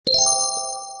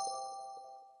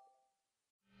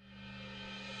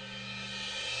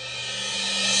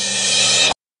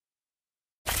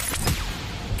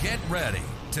ready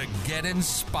to get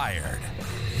inspired.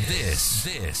 This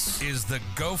is the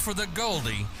Go for the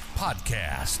Goldie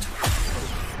podcast.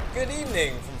 Good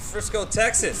evening from Frisco,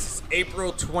 Texas. It's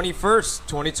April 21st,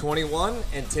 2021,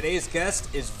 and today's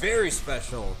guest is very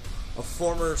special. A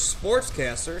former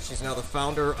sportscaster. She's now the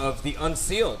founder of The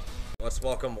Unsealed. Let's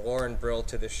welcome Lauren Brill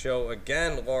to the show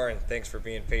again. Lauren, thanks for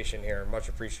being patient here. Much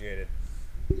appreciated.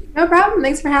 No problem.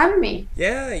 Thanks for having me.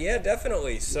 Yeah,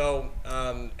 definitely. So,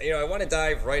 I want to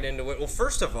dive right into it. Well,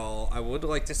 first of all, I would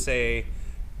like to say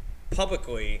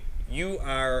publicly, you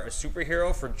are a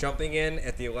superhero for jumping in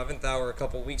at the 11th hour a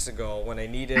couple weeks ago when I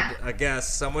needed a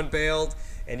guest. Someone bailed,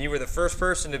 and you were the first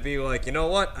person to be like, you know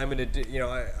what, I'm going to do,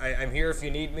 I'm here if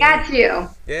you need me. Got you.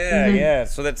 Yeah.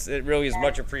 So it really is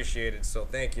much appreciated. So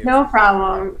thank you. No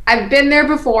problem. I've been there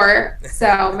before,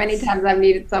 so many times I've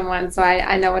needed someone, so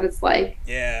I know what it's like.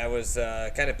 Yeah, I was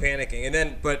kind of panicking. And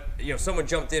then, but, someone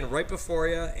jumped in right before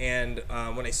you, and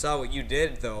when I saw what you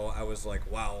did, though, I was like,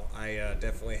 wow, I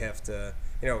definitely have to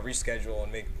reschedule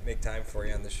and make time for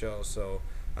you on the show. So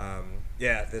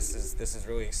this is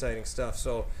really exciting stuff.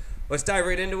 So let's dive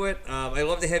right into it. I'd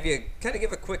love to have you kind of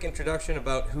give a quick introduction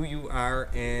about who you are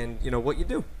and what you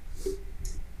do.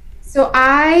 So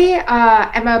I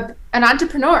am an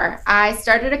entrepreneur. I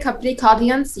started a company called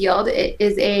The Unsealed. It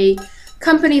is a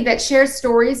company that shares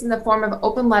stories in the form of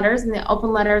open letters, and the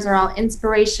open letters are all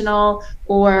inspirational,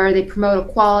 or they promote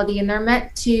equality, and they're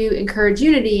meant to encourage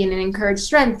unity and encourage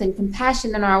strength and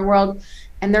compassion in our world.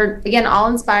 And they're, again, all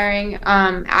inspiring.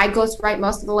 I ghostwrite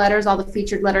most of the letters, all the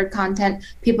featured lettered content.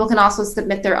 People can also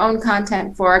submit their own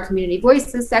content for our Community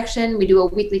Voices section. We do a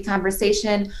weekly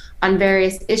conversation on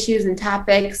various issues and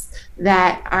topics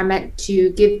that are meant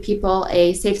to give people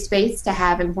a safe space to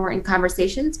have important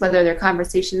conversations, whether they're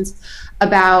conversations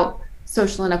about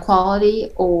social inequality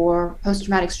or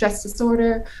post-traumatic stress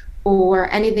disorder or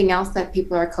anything else that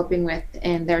people are coping with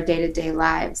in their day-to-day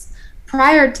lives.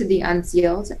 Prior to The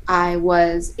Unsealed, I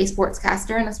was a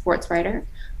sportscaster and a sports writer.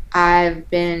 I've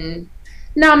been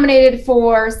nominated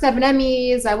for 7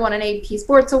 Emmys. I won an AP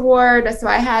Sports Award. So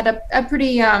I had a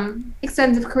pretty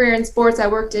extensive career in sports. I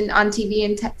worked on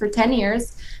TV for 10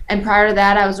 years. And prior to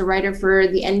that, I was a writer for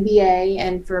the NBA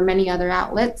and for many other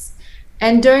outlets.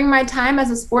 And during my time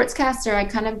as a sportscaster, I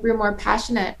kind of grew more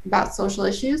passionate about social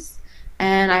issues.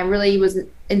 And I really was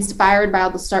inspired by all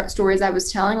the stories I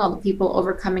was telling, all the people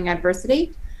overcoming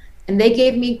adversity. And they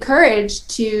gave me courage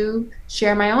to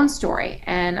share my own story.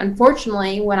 And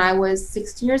unfortunately, when I was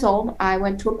 16 years old, I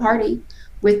went to a party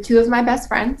with 2 of my best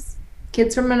friends.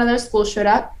 Kids from another school showed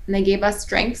up, and they gave us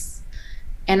drinks.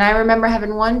 And I remember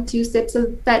having 1-2 sips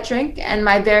of that drink, and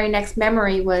my very next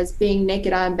memory was being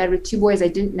naked on bed with 2 boys I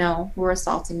didn't know who were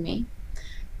assaulting me.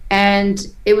 And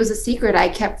it was a secret I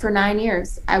kept for 9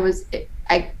 years.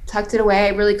 I tucked it away.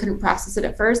 I really couldn't process it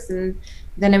at first, and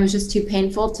then it was just too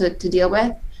painful to deal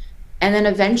with. And then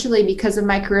eventually, because of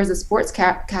my career as a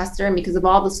sportscaster and because of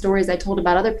all the stories I told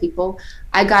about other people,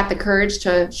 I got the courage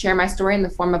to share my story in the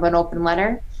form of an open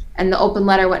letter. And the open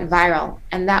letter went viral.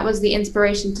 And that was the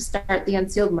inspiration to start The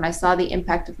Unsealed. When I saw the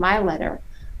impact of my letter,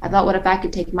 I thought, what if I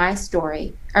could take my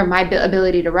story or my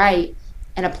ability to write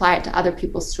and apply it to other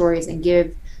people's stories and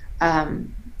give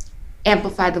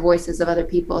amplify the voices of other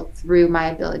people through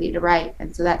my ability to write.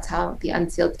 And so that's how The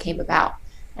Unsealed came about,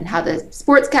 and how the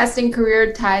sportscasting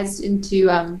career ties into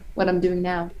what I'm doing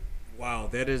now. Wow,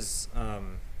 that is,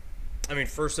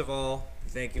 first of all,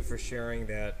 thank you for sharing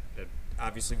that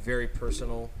obviously very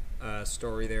personal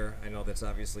story there. I know that's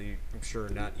obviously, I'm sure,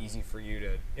 not easy for you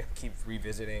to keep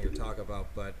revisiting or talk about,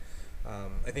 but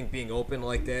I think being open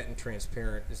like that and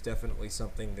transparent is definitely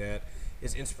something that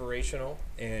is inspirational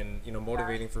and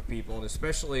motivating for people, and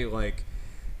especially with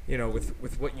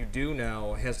what you do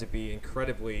now, it has to be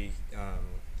incredibly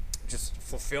just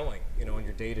fulfilling in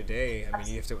your day to day. I mean,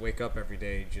 you have to wake up every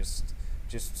day just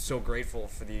so grateful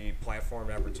for the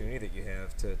platform and opportunity that you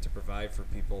have to provide for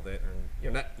people that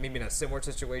are maybe not similar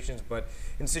situations, but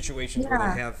in situations where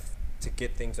they have to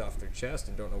get things off their chest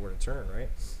and don't know where to turn, right?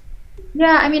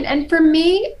 Yeah, and for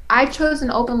me, I chose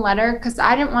an open letter because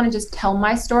I didn't want to just tell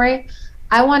my story.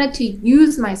 I wanted to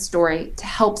use my story to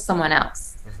help someone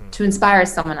else, to inspire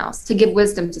someone else, to give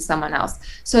wisdom to someone else,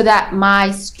 so that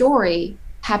my story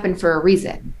happened for a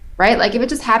reason, right? Like if it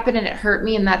just happened and it hurt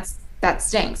me, and that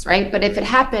stinks, right? But if it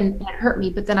happened and it hurt me,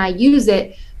 but then I use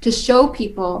it to show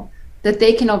people that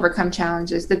they can overcome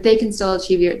challenges, that they can still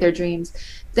achieve their dreams,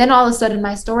 then all of a sudden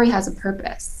my story has a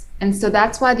purpose. And so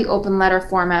that's why the open letter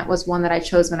format was one that I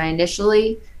chose when I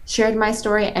initially shared my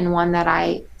story, and one that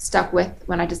I stuck with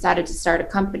when I decided to start a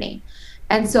company.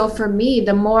 And so for me,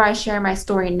 the more I share my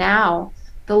story now,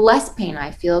 the less pain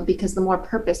I feel, because the more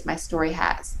purpose my story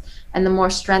has. and the more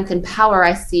strength and power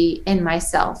I see in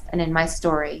myself and in my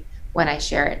story when I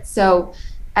share it. So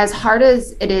as hard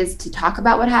as it is to talk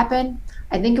about what happened,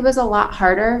 I think it was a lot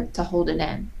harder to hold it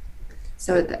in.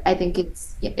 So I think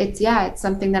it's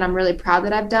something that I'm really proud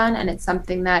that I've done, and it's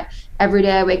something that every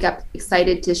day I wake up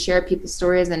excited to share people's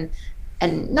stories, and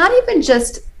not even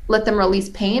just let them release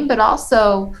pain, but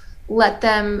also let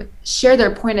them share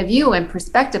their point of view and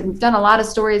perspective. We've done a lot of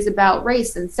stories about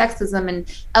race and sexism and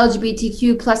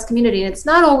LGBTQ plus community, and it's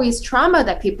not always trauma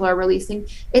that people are releasing.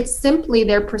 It's simply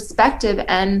their perspective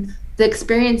and the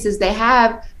experiences they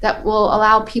have that will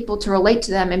allow people to relate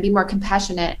to them and be more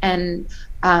compassionate and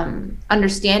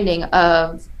understanding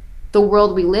of the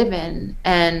world we live in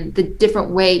and the different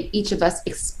way each of us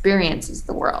experiences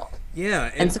the world.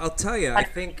 Yeah, and so, I'll tell you, I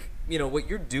think, what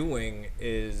you're doing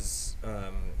is,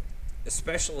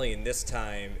 especially in this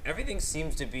time, everything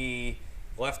seems to be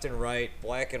left and right,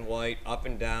 black and white, up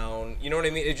and down. You know what I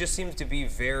mean? It just seems to be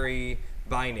very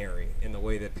binary in the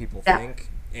way that people think.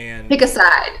 And pick a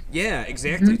side. Yeah,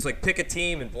 exactly. Mm-hmm. It's like pick a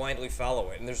team and blindly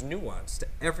follow it. And there's nuance to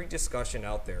every discussion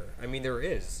out there. I mean, there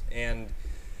is. And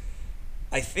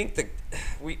I think that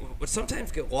what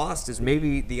sometimes get lost is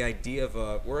maybe the idea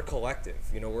of we're a collective.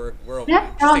 We're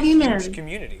a huge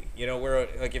community. We're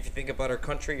like, if you think about our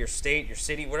country, your state, your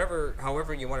city,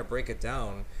 however you want to break it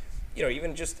down.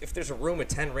 Even just if there's a room of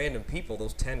 10 random people,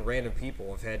 those 10 random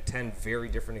people have had 10 very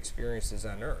different experiences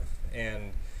on Earth.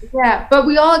 And yeah, but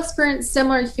we all experience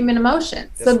similar human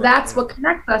emotions. That's what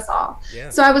connects us all.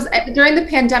 Yeah. So during the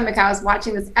pandemic, I was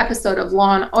watching this episode of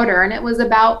Law and Order, and it was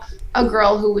about a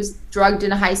girl who was drugged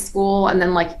in high school and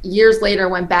then like years later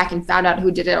went back and found out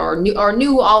who did it or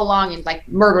knew all along and like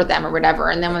murdered them or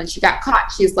whatever. And then when she got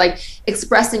caught, she's like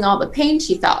expressing all the pain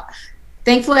she felt.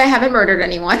 Thankfully, I haven't murdered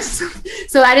anyone,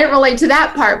 so I didn't relate to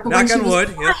that part. But knock on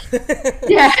wood.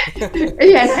 Yeah.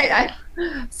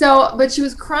 But she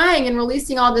was crying and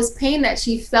releasing all this pain that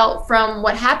she felt from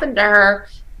what happened to her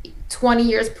 20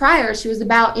 years prior. She was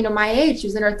about, my age. She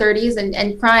was in her 30s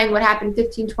and crying what happened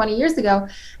 15, 20 years ago.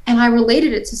 And I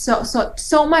related it to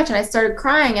so much. And I started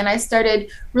crying, and I started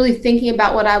really thinking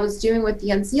about what I was doing with the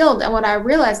Unsealed. And what I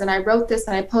realized, and I wrote this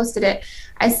and I posted it,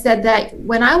 I said that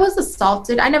when I was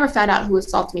assaulted, I never found out who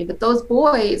assaulted me, but those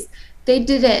boys, they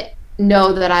didn't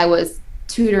know that I was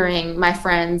tutoring my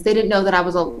friends. They didn't know that I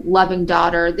was a loving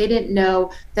daughter. They didn't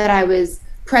know that I was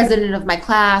president of my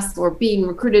class or being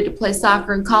recruited to play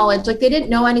soccer in college. Like, they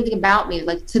didn't know anything about me.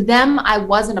 Like, to them, I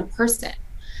wasn't a person.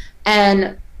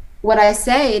 And what I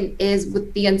say is,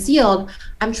 with the Unsealed,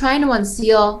 I'm trying to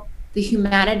unseal the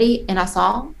humanity in us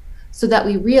all so that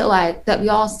we realize that we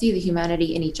all see the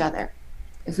humanity in each other.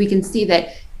 If we can see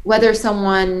that whether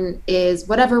someone is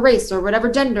whatever race or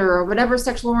whatever gender or whatever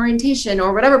sexual orientation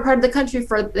or whatever part of the country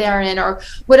they are in or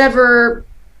whatever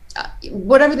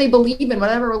they believe in,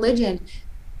 whatever religion,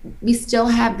 we still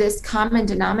have this common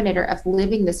denominator of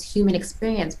living this human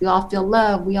experience. We all feel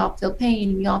love, we all feel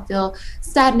pain, we all feel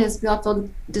sadness, we all feel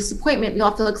disappointment, we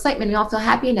all feel excitement, we all feel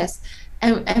happiness.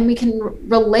 And we can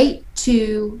relate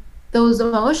to those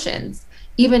emotions,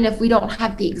 even if we don't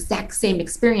have the exact same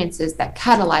experiences that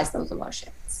catalyze those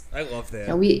emotions. I love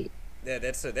that.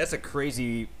 That's a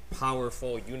crazy,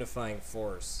 powerful, unifying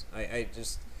force.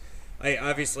 I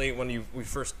obviously, when we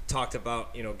first talked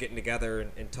about getting together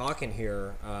and talking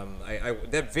here,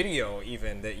 that video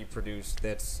even that you produced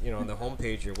that's on the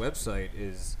homepage of your website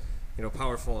is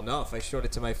powerful enough. I showed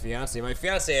it to my fiance. My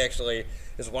fiance actually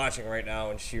is watching right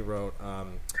now, and she wrote,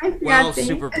 "Wow,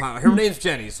 super power." Her name's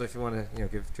Jenny, so if you want to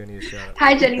give Jenny a shout out.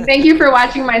 Hi, Jenny. Thank you for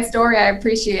watching my story. I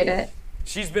appreciate it.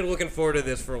 She's been looking forward to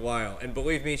this for a while, and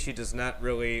believe me, she does not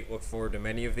really look forward to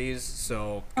many of these.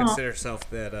 So consider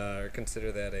that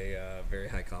a very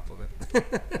high compliment.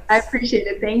 I appreciate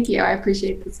it. Thank you. I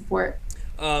appreciate the support.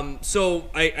 So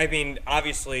I mean,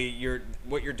 obviously,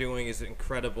 what you're doing is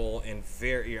incredible, and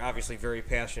you're obviously very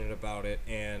passionate about it.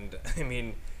 And I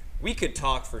mean, we could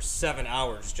talk for 7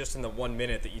 hours just in the 1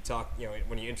 minute that you talked.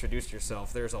 When you introduced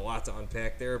yourself, there's a lot to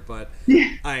unpack there. But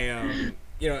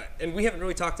and we haven't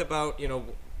really talked about,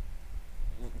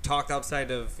 talked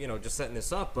outside of, just setting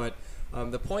this up. But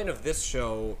the point of this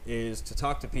show is to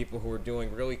talk to people who are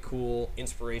doing really cool,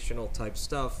 inspirational type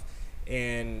stuff,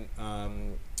 and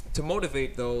to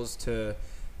motivate those to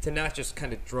not just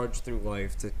kind of drudge through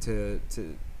life, to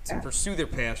pursue their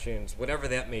passions, whatever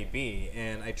that may be.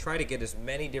 And I try to get as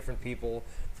many different people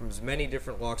from as many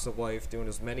different walks of life doing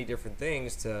as many different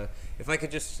things to, if I could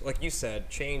just, like you said,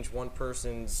 change one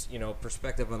person's,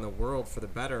 perspective on the world for the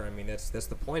better. I mean, that's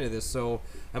the point of this. So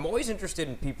I'm always interested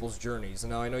in people's journeys.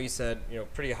 And now I know you said,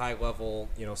 pretty high level,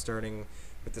 starting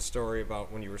with the story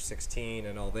about when you were 16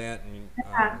 and all that. And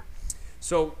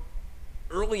so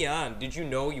early on, did you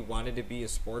know you wanted to be a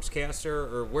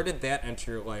sportscaster, or where did that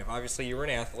enter your life? Obviously, you were an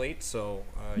athlete, so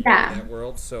you're in that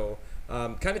world. So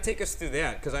kind of take us through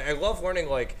that, because I love learning,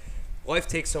 like, life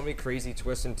takes so many crazy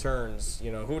twists and turns.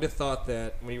 You know, who would have thought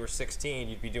that when you were 16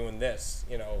 you'd be doing this,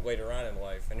 you know, later on in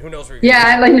life, and who knows where you're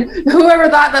going. Like, whoever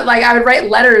thought that, like, I would write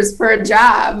letters for a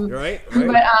job. Right.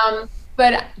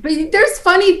 But there's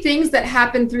funny things that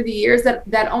happened through the years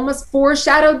that almost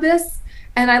foreshadowed this.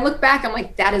 And I look back, I'm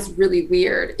like, that is really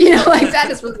weird. You know, like, that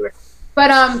is really weird. But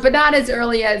not as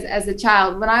early as a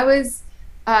child. When I was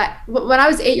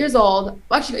 8 years old,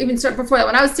 actually even before that,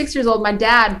 when I was 6 years old, my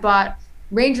dad bought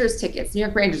Rangers tickets, New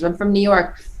York Rangers. I'm from New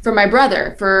York, for my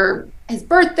brother for his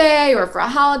birthday or for a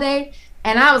holiday.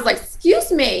 And I was like,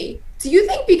 excuse me, do you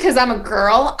think because I'm a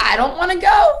girl, I don't want to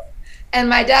go? And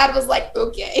my dad was like,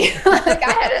 okay.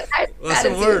 Like,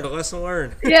 lesson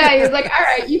learned. Yeah, he was like, all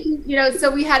right, you can, you know.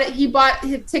 So he bought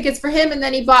his tickets for him, and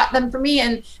then he bought them for me.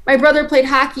 And my brother played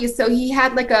hockey, so he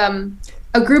had like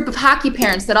a group of hockey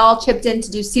parents that all chipped in to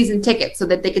do season tickets so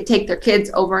that they could take their kids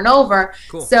over and over.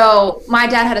 Cool. So my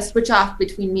dad had to switch off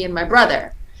between me and my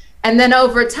brother. And then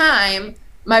over time,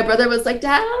 my brother was like,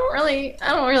 Dad, I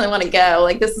don't really want to go.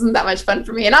 Like, this isn't that much fun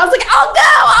for me. And I was like, I'll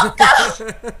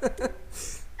go.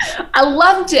 I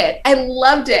loved it.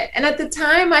 And at the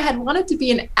time, I had wanted to be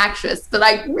an actress, but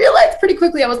I realized pretty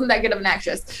quickly I wasn't that good of an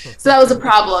actress. So that was a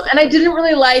problem. And I didn't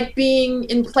really like being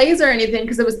in plays or anything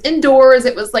because it was indoors.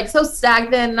 It was like so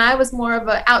stagnant. And I was more of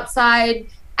an outside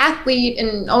athlete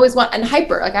and and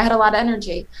hyper. Like, I had a lot of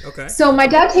energy. Okay. So my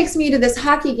dad takes me to this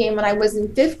hockey game when I was in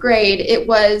 5th grade. It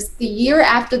was the year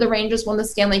after the Rangers won the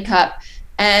Stanley Cup,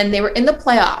 and they were in the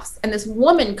playoffs. And this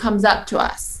woman comes up to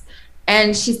us.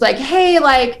 And she's like, hey,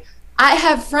 like, I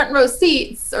have front row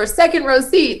seats or second row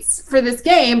seats for this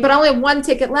game, but I only have one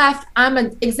ticket left. I'm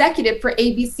an executive for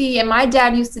ABC, and my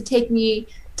dad used to take me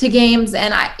to games,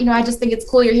 and I just think it's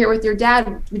cool you're here with your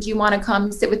dad. Would you want to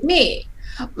come sit with me?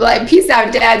 Like, peace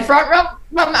out, Dad. Front row,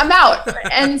 I'm out.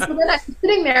 And so then I'm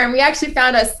sitting there, and we actually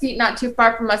found a seat not too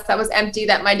far from us that was empty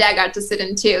that my dad got to sit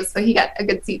in too, so he got a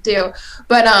good seat too.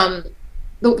 But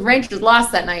the Rangers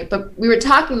lost that night, but we were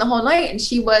talking the whole night, and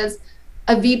she was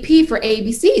a VP for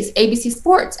ABC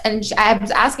Sports. And I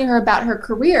was asking her about her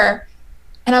career,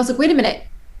 and I was like, wait a minute,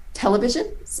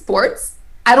 television, sports,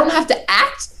 I don't have to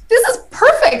act? This is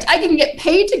perfect. I can get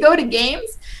paid to go to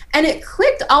games. And it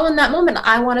clicked all in that moment.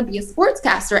 I want to be a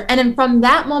sportscaster. And then from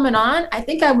that moment on, I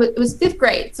think it was 5th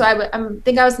grade. So I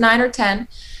think I was 9 or 10.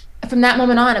 From that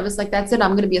moment on, it was like, that's it.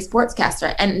 I'm going to be a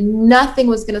sportscaster, and nothing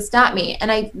was going to stop me.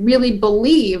 And I really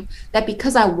believe that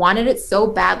because I wanted it so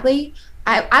badly,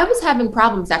 I was having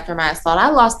problems after my assault. I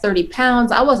lost 30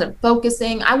 pounds. I wasn't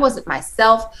focusing. I wasn't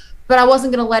myself, but I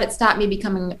wasn't going to let it stop me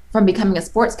from becoming a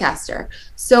sportscaster.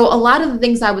 So a lot of the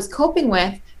things I was coping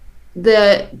with,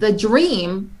 the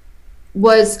dream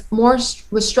was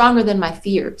stronger than my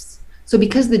fears. So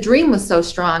because the dream was so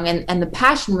strong and the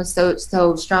passion was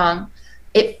so strong,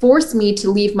 it forced me to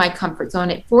leave my comfort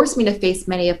zone. It forced me to face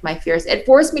many of my fears. It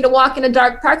forced me to walk in a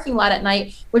dark parking lot at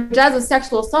night, which as a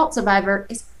sexual assault survivor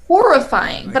is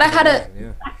horrifying. But I had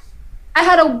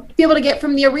to be able to get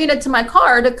from the arena to my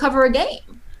car to cover a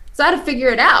game. So I had to figure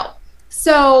it out.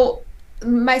 So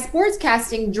my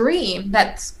sportscasting dream,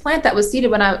 that plant that was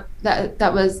seeded when the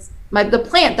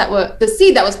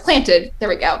seed that was planted, there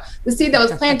we go. The seed that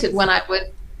was planted when I was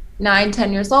 9,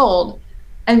 10 years old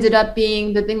ended up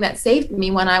being the thing that saved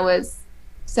me when I was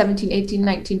 17, 18,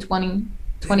 19, 20,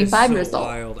 25 years old.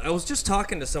 Wild. I was just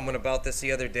talking to someone about this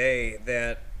the other day,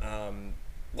 that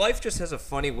life just has a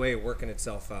funny way of working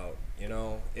itself out, you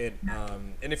know?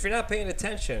 And if you're not paying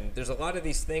attention, there's a lot of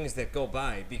these things that go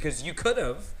by, because you could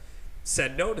have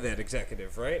said no to that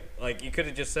executive, right? Like, you could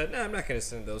have just said, no, I'm not going to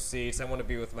sit in those seats. I want to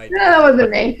be with my dad. No, that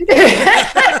wasn't me.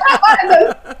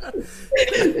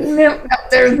 No,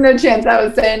 there's no chance I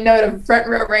was saying no to front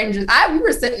row Rangers. We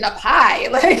were sitting up high.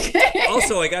 Like.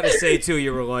 Also, I got to say, too,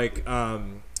 you were like,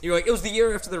 it was the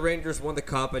year after the Rangers won the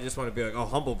cup. I just want to be like, oh,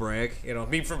 humble brag. You know,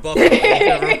 me from Buffalo.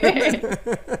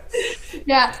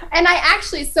 Yeah, and I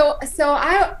actually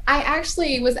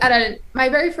was at my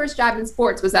very first job in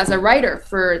sports was as a writer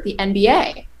for the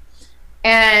NBA,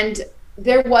 and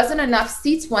there wasn't enough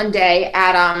seats one day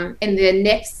at in the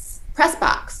Knicks press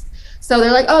box. So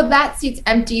they're like, oh, that seat's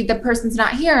empty. The person's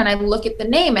not here. And I look at the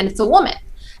name, and it's a woman.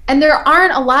 And there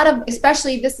aren't a lot of,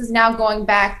 especially this is now going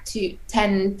back to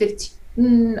 10,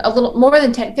 15, a little more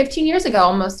than 10, 15 years ago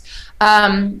almost.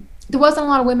 there wasn't a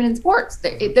lot of women in sports.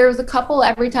 There was a couple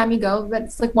every time you go, but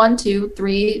it's like 1, 2,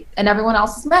 3, and everyone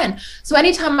else is men. So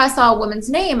anytime I saw a woman's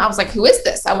name, I was like, who is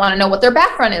this? I want to know what their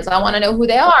background is. I want to know who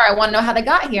they are. I want to know how they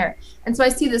got here. And so I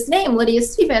see this name, Lydia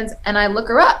Stevens, and I look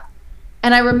her up.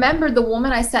 And I remember the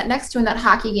woman I sat next to in that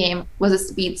hockey game was a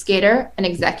speed skater, an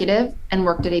executive, and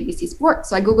worked at ABC Sports.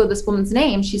 So I Googled this woman's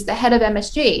name. She's the head of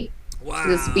MSG. Wow.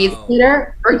 She's a speed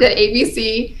skater, worked at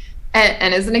ABC,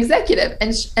 and is an executive.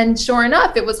 And sure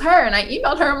enough, it was her. And I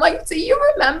emailed her. I'm like, do you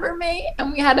remember me?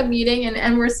 And we had a meeting,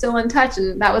 and we're still in touch.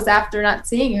 And that was after not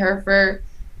seeing her for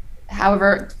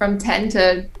however, from 10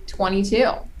 to 22.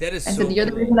 That is I so said, you're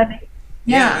the cool. reason I think.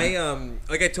 Yeah,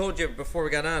 like I told you before we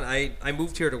got on, I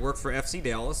moved here to work for FC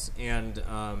Dallas, and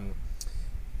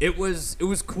it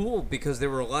was cool because there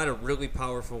were a lot of really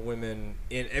powerful women.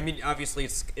 I mean, obviously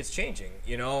it's changing,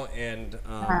 you know. And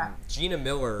Gina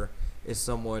Miller is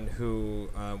someone who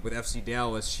with FC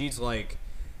Dallas, she's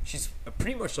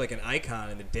pretty much like an icon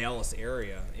in the Dallas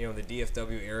area, you know, the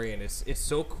DFW area, and it's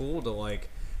so cool to like.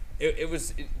 It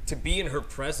was to be in her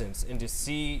presence and to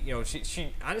see, you know,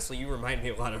 she honestly, you remind me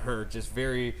a lot of her, just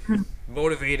very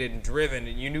motivated and driven,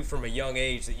 and you knew from a young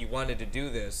age that you wanted to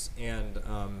do this, and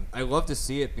I love to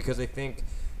see it because I think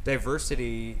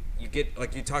diversity, you get,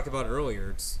 like you talked about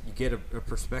earlier, you get a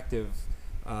perspective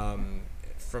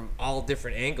from all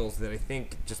different angles that I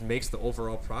think just makes the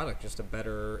overall product just a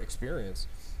better experience.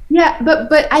 Yeah,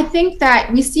 but I think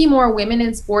that we see more women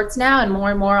in sports now and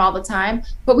more all the time,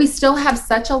 but we still have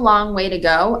such a long way to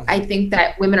go. I think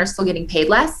that women are still getting paid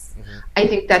less. I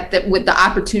think that with the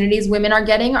opportunities women are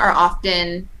getting are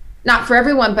often, not for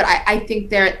everyone, but I think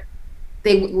they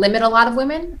limit a lot of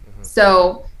women.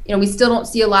 So, you know, we still don't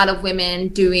see a lot of women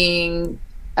doing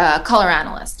color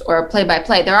analyst or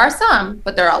play-by-play. There are some,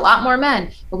 but there are a lot more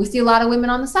men, but we see a lot of women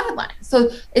on the sideline. So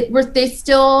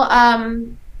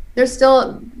there's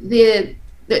still the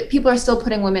people are still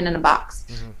putting women in a box,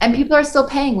 and people are still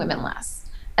paying women less,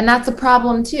 and that's a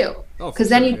problem too. Because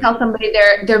then you tell somebody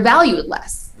they're valued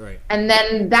less, right? And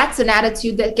then that's an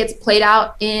attitude that gets played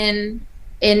out in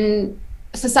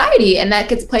society, and that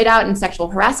gets played out in sexual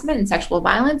harassment and sexual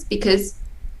violence because,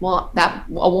 well, that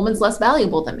a woman's less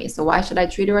valuable than me, so why should I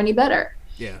treat her any better?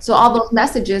 Yeah. So all those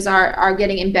messages are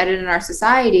getting embedded in our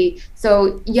society.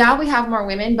 So yeah, we have more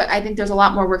women, but I think there's a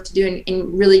lot more work to do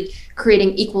in really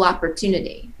creating equal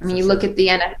opportunity. I mean, you look at the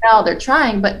NFL, they're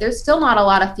trying, but there's still not a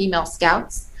lot of female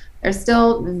scouts. There's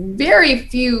still very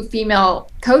few female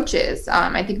coaches.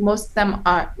 I think most of them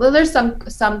are, well, there's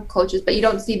some coaches, but you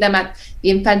don't see them at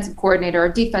the offensive coordinator or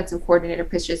defensive coordinator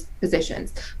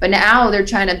positions. But now they're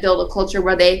trying to build a culture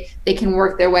where they can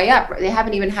work their way up. They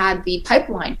haven't even had the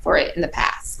pipeline for it in the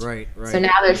past. Right. So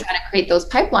now they're trying to create those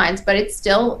pipelines, but it's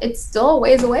still a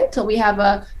ways away till we have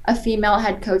a female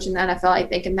head coach in the NFL, I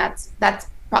think, and that's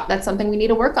something we need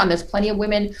to work on. There's plenty of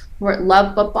women who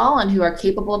love football and who are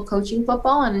capable of coaching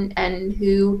football and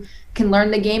who can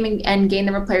learn the game and gain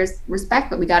the players' respect,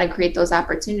 but we got to create those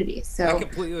opportunities. So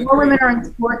more women are in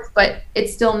sports, but it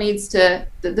still needs to,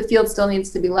 the field still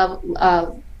needs to be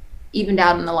evened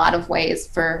out in a lot of ways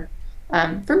for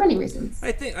many reasons.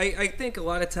 I think a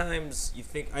lot of times you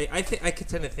think, I could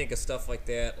tend to think of stuff like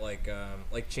that,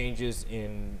 like changes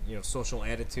in, you know, social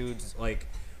attitudes, like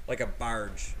a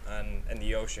barge in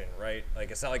the ocean, right?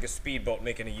 Like, it's not like a speedboat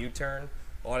making a U-turn.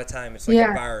 A lot of time it's like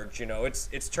a barge, you know,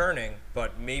 it's turning,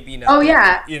 but maybe not. Oh,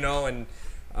 yeah. You know, and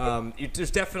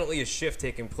there's definitely a shift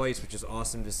taking place, which is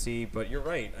awesome to see. But you're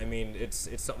right. I mean, it's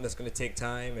something that's going to take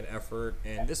time and effort,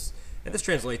 and this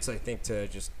translates, I think, to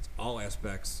just all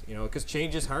aspects, you know, because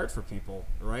change is hard for people,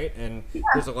 right? And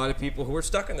there's a lot of people who are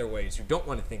stuck in their ways, who don't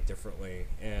want to think differently.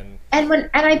 And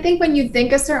I think when you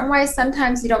think a certain way,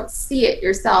 sometimes you don't see it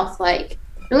yourself. Like,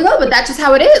 you're like, oh, but that's just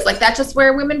how it is. Like, that's just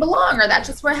where women belong, or that's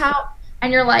just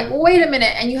and you're like, well, wait a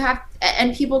minute.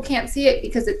 And people can't see it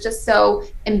because it's just so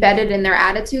embedded in their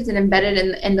attitudes and embedded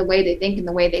in the way they think and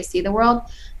the way they see the world.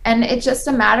 And it's just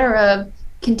a matter of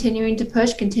continuing to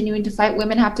push, continuing to fight.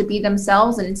 Women have to be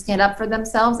themselves and stand up for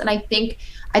themselves. And I think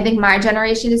my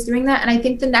generation is doing that. And I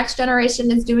think the next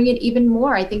generation is doing it even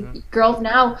more. I think girls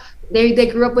now, they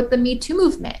grew up with the Me Too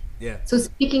movement. Yeah. So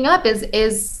speaking up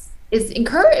is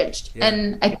encouraged. Yeah.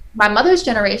 And my mother's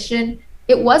generation,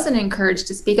 it wasn't encouraged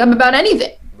to speak up about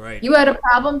anything. Right. You had a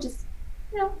problem, just,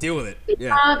 you know, deal with it.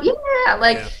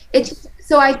 It's,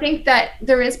 so I think that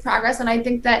there is progress, and I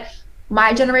think that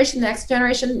my generation, the next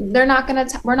generation, we're not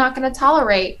gonna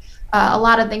tolerate a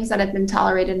lot of things that have been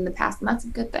tolerated in the past, and that's a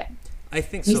good thing. I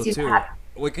think so too.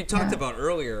 Like we talked about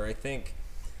earlier, I think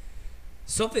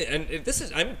something, and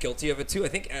I'm guilty of it too. I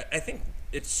think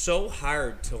it's so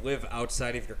hard to live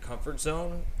outside of your comfort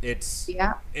zone.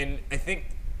 And I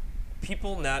think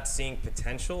people not seeing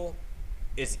potential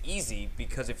is easy,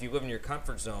 because if you live in your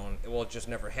comfort zone, well, it just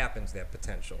never happens, that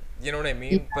potential. You know what I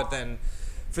mean? Yeah. But then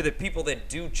for the people that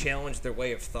do challenge their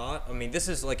way of thought, I mean, this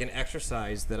is like an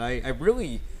exercise that I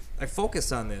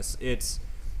focus on this. It's,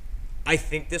 I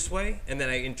think this way, and then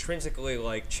I intrinsically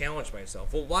like challenge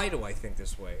myself. Well, why do I think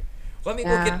this way? Let me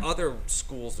look at other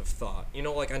schools of thought. You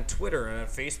know, like on Twitter and on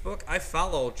Facebook, I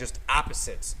follow just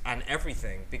opposites on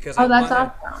everything, because that's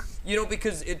awesome. You know,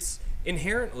 because it's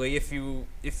inherently, if you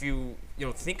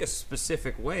think a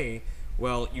specific way,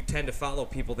 well, you tend to follow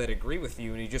people that agree with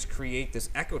you, and you just create this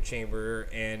echo chamber,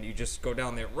 and you just go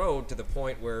down that road to the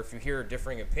point where if you hear a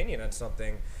differing opinion on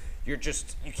something, you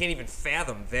can't even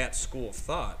fathom that school of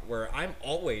thought, where I'm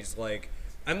always like,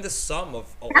 I'm the sum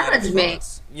of a lot of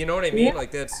thoughts. You know what I mean? Yeah. Like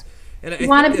that's, and I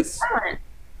think that's,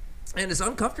 and it's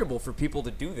uncomfortable for people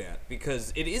to do that,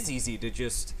 because it is easy to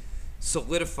just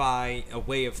solidify a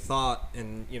way of thought,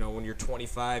 and when you're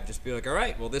 25, just be like, all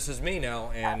right, well, this is me now,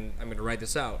 and I'm going to write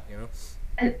this out.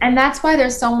 And that's why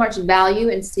there's so much value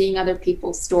in seeing other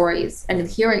people's stories and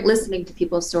listening to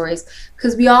people's stories,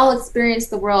 because we all experience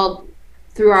the world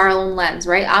through our own lens,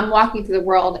 right? I'm walking through the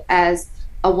world as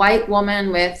a white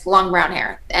woman with long brown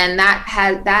hair, and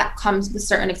that comes with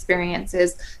certain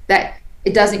experiences that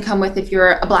it doesn't come with if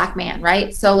you're a black man,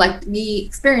 right? So like, we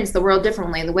experience the world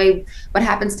differently. The way what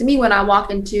happens to me when I walk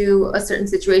into a certain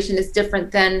situation is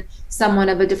different than someone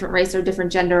of a different race or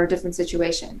different gender or different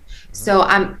situation. Mm-hmm.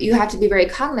 So you have to be very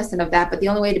cognizant of that. But the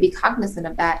only way to be cognizant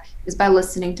of that is by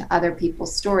listening to other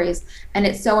people's stories. And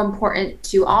it's so important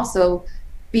to also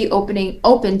be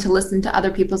open to listen to other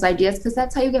people's ideas, because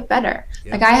that's how you get better.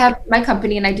 Yeah. Like, I have my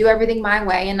company and I do everything my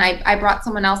way, and I brought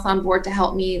someone else on board to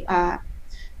help me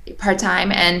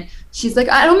part-time, and she's like,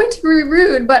 I don't mean to be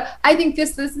rude, but I think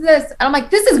this, and I'm like,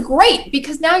 this is great,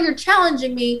 because now you're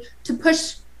challenging me to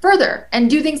push further and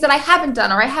do things that I haven't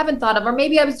done, or I haven't thought of, or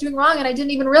maybe I was doing wrong and I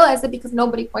didn't even realize it because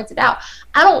nobody pointed out.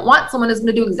 I don't want someone who's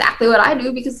going to do exactly what I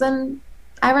do, because then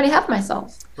I already have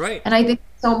myself. Right. And I think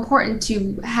it's so important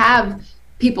to have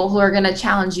people who are going to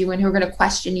challenge you and who are going to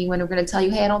question you and who are going to tell you,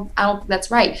 hey, I don't think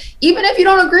that's right. Even if you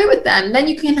don't agree with them, then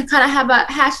you can kind of have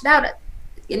a hash it out,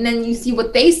 and then you see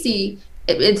what they see.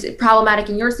 It's problematic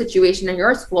in your situation and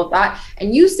your school of thought,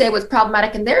 and you say what's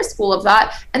problematic in their school of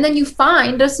thought, and then you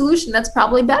find a solution that's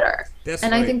probably better. That's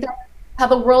and right. I think that's how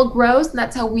the world grows, and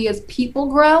that's how we as people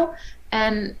grow,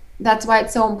 and that's why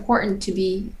it's so important to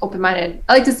be open-minded.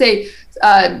 I like to say,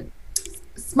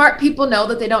 smart people know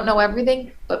that they don't know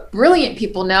everything, but brilliant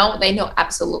people know they know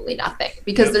absolutely nothing,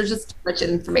 because there's just too much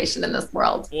information in this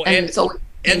world. Well,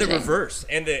 and the reverse,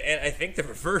 and I think the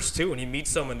reverse too. When you meet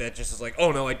someone that just is like,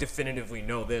 "Oh no, I definitively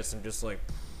know this," I'm just like,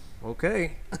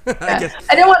 "Okay." I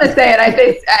don't want to say it.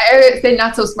 I say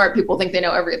not so smart people think they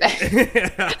know everything.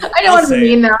 I don't want to be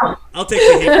mean though. I'll take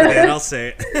the heat for that. I'll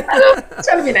say it. I'm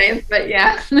trying to be nice, but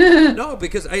yeah. No,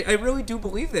 because I really do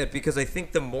believe that, because I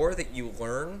think the more that you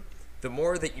learn, the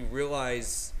more that you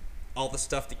realize all the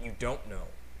stuff that you don't know.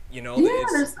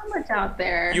 There's so much out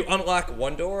there. You unlock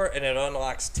one door and it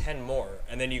unlocks 10 more,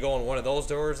 and then you go in one of those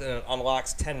doors and it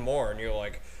unlocks 10 more, and you're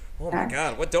like, oh my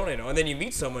God, what don't I know? And then you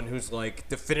meet someone who's like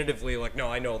definitively like, no,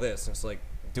 I know this, and it's like,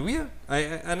 do you?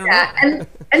 I don't know.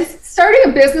 And starting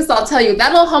a business, I'll tell you,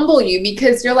 that'll humble you,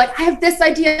 because you're like, I have this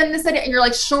idea and this idea, and you're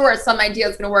like, sure, some idea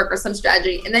is going to work, or some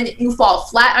strategy, and then you fall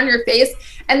flat on your face,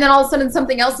 and then all of a sudden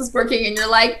something else is working, and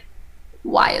you're like,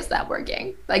 why is that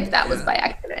working? Like, that was by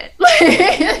accident.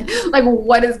 Like,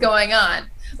 what is going on?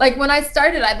 Like, when I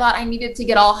started, I thought I needed to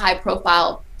get all high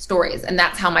profile stories, and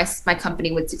that's how my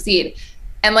company would succeed.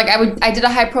 And like, I did a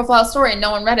high profile story and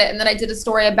no one read it. And then I did a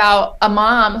story about a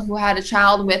mom who had a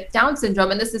child with Down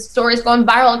syndrome, and this story is going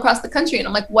viral across the country. And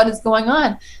I'm like, what is going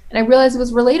on? And I realized it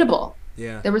was relatable.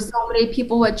 Yeah. There were so many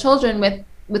people who had children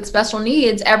with special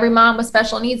needs. Every mom with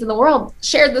special needs in the world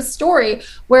shared this story,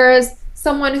 whereas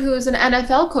someone who's an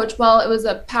NFL coach, well, it was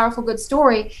a powerful, good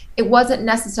story, it wasn't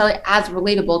necessarily as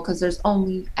relatable, because there's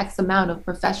only X amount of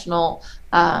professional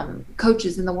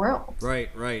coaches in the world. Right.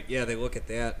 Yeah, they look at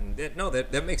that, and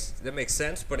that makes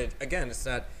sense. But it's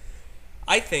not.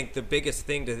 I think the biggest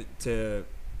thing to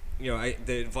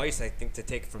the advice I think to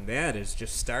take from that is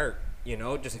just start.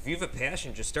 Just if you have a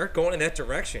passion, just start going in that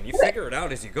direction. You figure it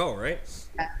out as you go, right?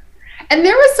 Yeah. And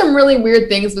there was some really weird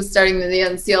things with starting the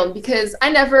Unsealed, because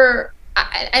I never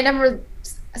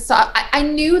saw. I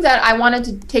knew that I wanted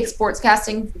to take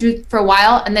sportscasting for a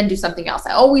while and then do something else.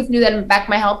 I always knew that in the back of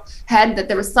my head that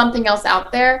there was something else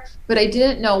out there, but I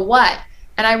didn't know what.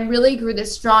 And I really grew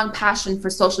this strong passion for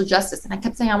social justice. And I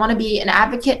kept saying, I want to be an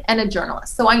advocate and a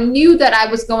journalist. So I knew that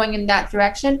I was going in that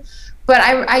direction. But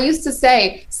I used to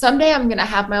say, someday I'm going to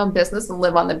have my own business and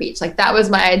live on the beach. Like that was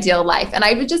my ideal life. And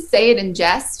I would just say it in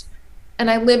jest.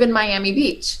 And I live in Miami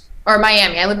Beach or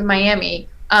Miami. I live in Miami,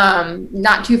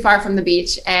 not too far from the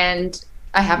beach. And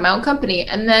I have my own company.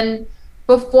 And then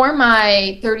before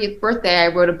my 30th birthday, I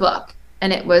wrote a book,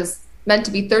 and it was meant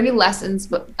to be 30 lessons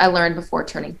I learned before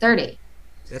turning 30.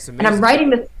 That's amazing. And I'm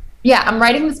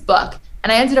writing this book,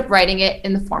 and I ended up writing it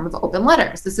in the form of open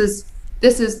letters.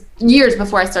 This is years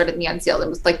before I started The Unsealed. It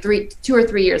was like 2 or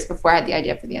 3 years before I had the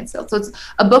idea for The Unsealed. So it's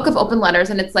a book of open letters,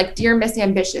 and it's like Dear Miss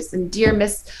Ambitious and Dear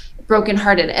Miss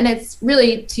Brokenhearted. And it's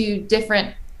really to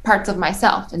different parts of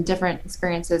myself and different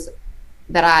experiences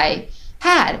that I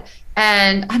had.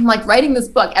 And I'm like writing this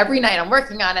book every night. I'm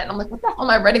working on it. And I'm like, what the hell am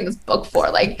I writing this book for?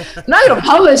 Like, I'm not going to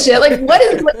publish it. Like, what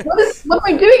am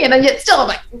I doing? And yet still I'm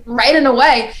like writing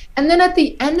away. And then at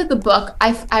the end of the book,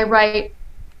 I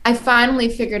finally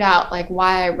figured out like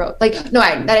why I wrote, like, no,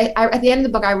 I at the end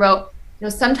of the book, I wrote,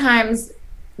 sometimes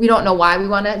we don't know why we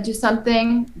want to do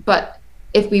something, but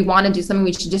if we want to do something,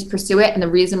 we should just pursue it. And the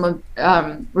reason will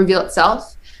reveal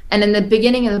itself. And in the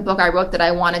beginning of the book, I wrote that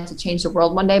I wanted to change the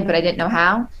world one day, but I didn't know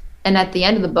how. And at the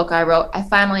end of the book, I wrote, I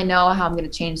finally know how I'm going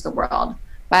to change the world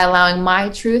by allowing my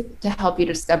truth to help you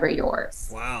discover yours.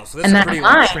 Wow. So that's a pretty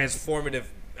transformative.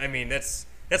 I mean, that's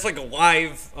like a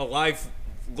live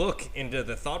look into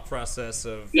the thought process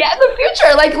of. Yeah, the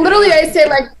future. Like literally I say,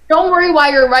 like, don't worry why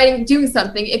you're doing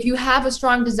something. If you have a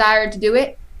strong desire to do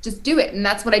it, just do it. And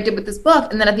that's what I did with this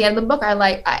book. And then at the end of the book,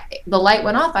 the light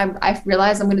went off. I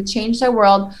realized I'm going to change the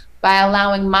world by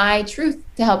allowing my truth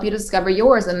to help you discover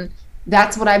yours. And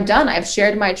that's what I've done. I've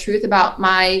shared my truth about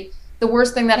the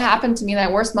worst thing that happened to me,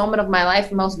 that worst moment of my life,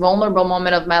 the most vulnerable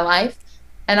moment of my life.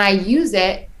 And I use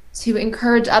it to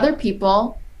encourage other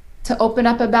people to open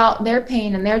up about their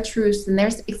pain and their truths and their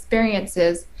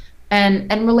experiences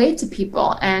and relate to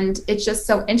people. And it's just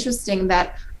so interesting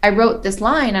that I wrote this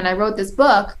line and I wrote this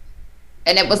book,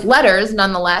 and it was letters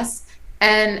nonetheless.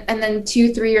 And then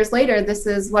 2-3 years later, this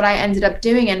is what I ended up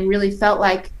doing, and really felt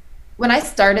like when I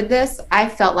started this, I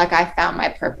felt like I found my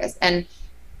purpose. And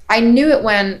I knew it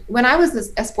when I was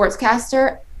a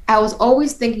sportscaster, I was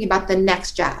always thinking about the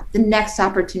next job, the next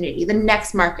opportunity, the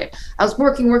next market. I was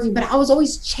working, but I was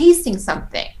always chasing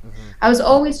something. Mm-hmm. I was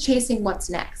always chasing what's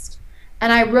next.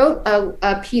 And I wrote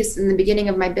a piece in the beginning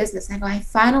of my business. I go, I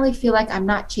finally feel like I'm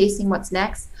not chasing what's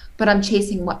next, but I'm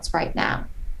chasing what's right now.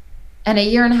 And a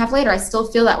year and a half later, I still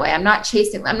feel that way. I'm not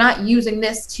using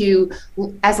this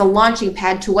as a launching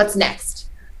pad to what's next.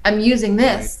 I'm using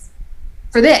this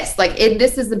for this.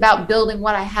 This is about building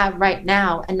what I have right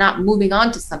now and not moving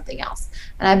on to something else.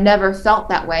 And I've never felt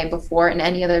that way before in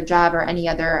any other job or any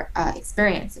other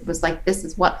experience. It was like, this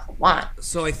is what I want.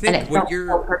 So I think what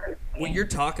you're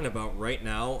talking about right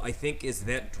now, I think, is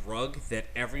that drug that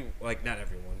not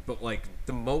everyone, but like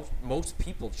the most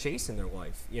people chase in their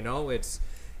life.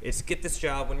 It's get this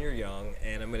job when you're young,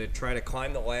 and I'm going to try to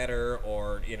climb the ladder,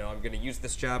 or, I'm going to use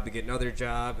this job to get another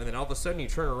job. And then all of a sudden you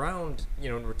turn around,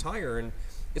 and retire, and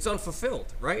it's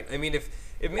unfulfilled, right? I mean,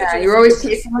 you're always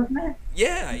chasing what's next.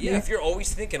 Yeah. If you're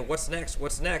always thinking, what's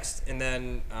next? And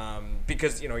then,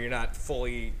 because, you're not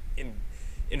fully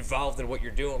involved in what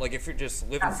you're doing. Like if you're just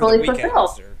living for the weekends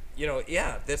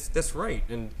that's right.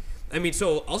 And I mean,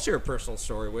 so I'll share a personal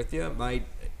story with you.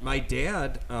 My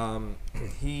dad,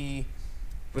 he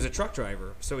was a truck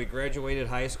driver. So he graduated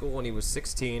high school when he was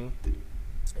 16,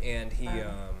 and he,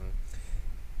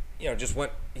 just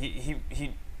went. He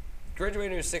graduated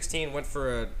when he was 16. Went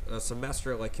for a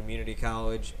semester at like community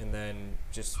college, and then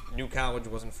just knew college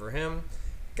wasn't for him.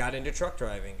 Got into truck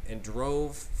driving and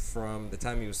drove from the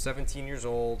time he was 17 years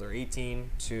old or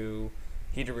 18 to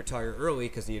he had to retire early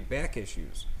because he had back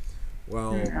issues.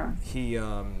 Well, he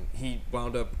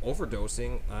wound up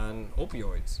overdosing on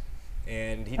opioids.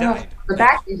 And he died. The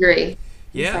back injury.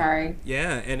 Yeah. Sorry.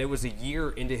 Yeah, and it was a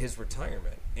year into his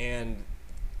retirement. And,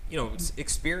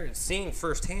 seeing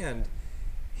firsthand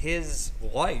his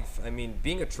life. I mean,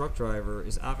 being a truck driver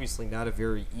is obviously not a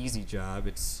very easy job.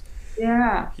 It's,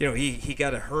 he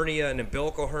got a hernia, an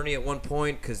umbilical hernia at one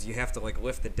point because you have to,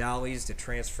 lift the dollies to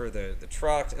transfer the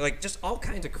truck. Just all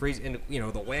kinds of crazy, and,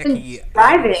 the wacky. And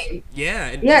driving.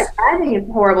 Driving is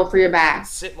horrible for your back.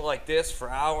 Sitting like this for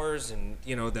hours, and,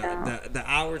 the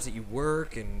hours that you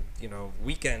work, and,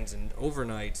 weekends and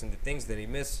overnights, and the things that he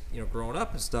missed, growing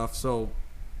up and stuff. So,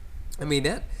 I mean,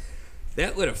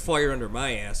 that lit a fire under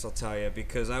my ass, I'll tell you,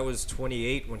 because I was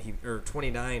 29 when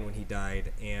he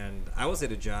died, and I was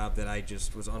at a job that I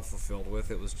just was unfulfilled with.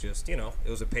 It was just, it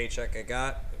was a paycheck I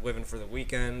got, living for the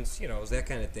weekends, it was that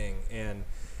kind of thing. And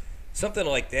something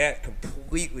like that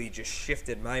completely just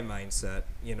shifted my mindset,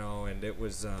 and it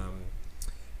was,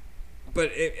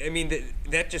 But I mean,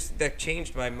 that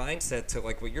changed my mindset to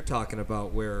like what you're talking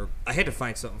about, where I had to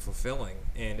find something fulfilling,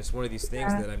 and it's one of these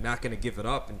things that I'm not going to give it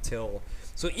up until.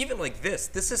 So even like this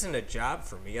isn't a job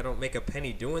for me. I don't make a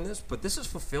penny doing this, but this is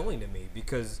fulfilling to me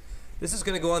because this is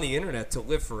going to go on the internet to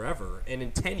live forever. And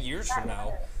in 10 years from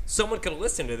now, someone could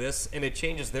listen to this and it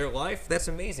changes their life. That's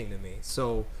amazing to me.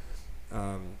 So.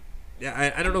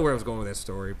 Yeah, I don't know where I was going with this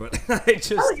story, but I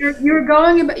just. Oh, you're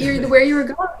going about where you were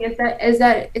going is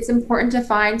that it's important to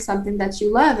find something that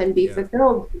you love and be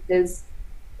fulfilled, because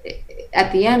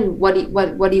at the end, what do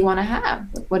you want to have?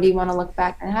 What do you want to look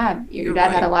back and have? Your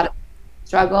dad had a lot of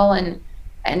struggle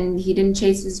and he didn't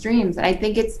chase his dreams. And I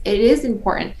think it is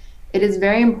important. It is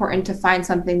very important to find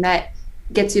something that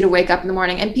gets you to wake up in the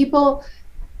morning. And people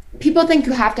think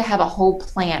you have to have a whole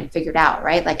plan figured out,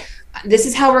 right? Like, this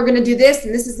is how we're going to do this,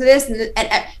 and this is this.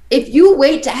 And if you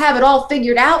wait to have it all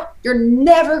figured out, you're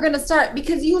never going to start,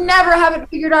 because you never have it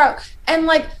figured out. And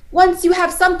like, once you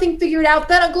have something figured out,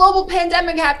 then a global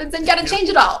pandemic happens and you got to change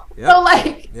it all. So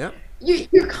like,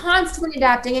 you're constantly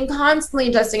adapting and constantly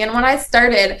adjusting. And when I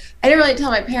started, I didn't really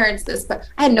tell my parents this, but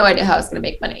I had no idea how I was going to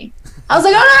make money. I was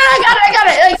like, oh, no, I got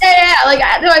it. Like, yeah. Like,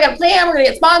 I got a plan. We're going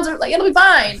to get sponsored. Like, it'll be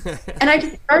fine. And I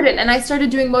just started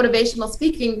doing motivational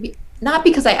speaking, not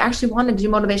because I actually wanted to do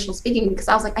motivational speaking, because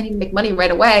I was like, I need to make money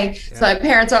right away. So my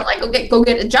parents aren't like, go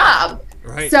get a job.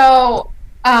 Right. So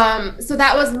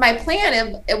that was my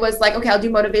plan. It was like, okay, I'll do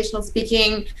motivational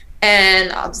speaking,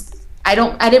 and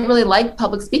I didn't really like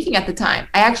public speaking at the time.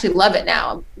 I actually love it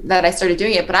now that I started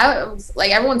doing it. But I was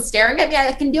like, everyone's staring at me.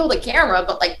 I can deal with a camera,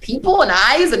 but like people and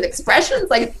eyes and expressions,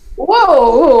 like,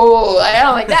 whoa, I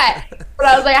don't like that. But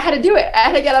I was like, I had to do it. I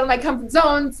had to get out of my comfort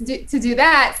zone to do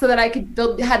that, so that I could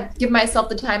give myself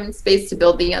the time and space to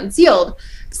build the Unsealed.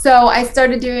 So I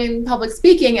started doing public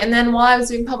speaking. And then while I was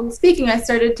doing public speaking, I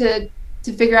started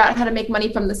to figure out how to make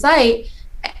money from the site.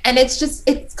 And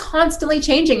it's constantly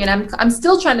changing, and I'm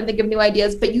still trying to think of new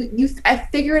ideas, but I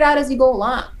figure it out as you go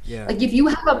along. Yeah. Like if you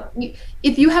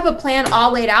have a plan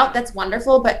all laid out, that's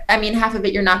wonderful, but I mean, half of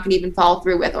it you're not going to even follow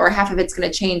through with, or half of it's going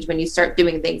to change when you start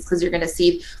doing things, because you're going to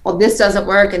see, well, this doesn't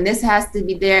work, and this has to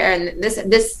be there, and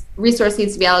this resource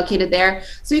needs to be allocated there.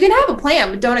 So you can have a plan,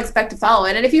 but don't expect to follow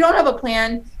it. And if you don't have a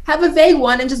plan, have a vague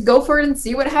one and just go for it and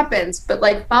see what happens. But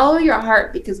like, follow your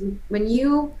heart, because when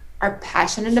you are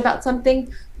passionate about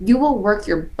something, you will work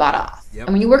your butt off. Yep.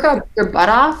 And when you work your butt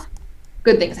off,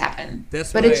 good things happen.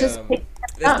 That's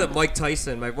the Mike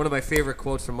Tyson. One of my favorite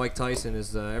quotes from Mike Tyson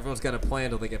is, "Everyone's got a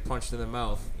plan till they get punched in the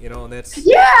mouth." You know, and that's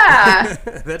that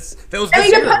was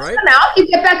this year, right? Mouth, you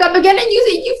get back up again, and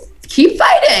you keep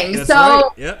fighting. That's so right.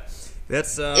 Yep,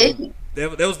 that's that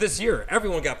was this year.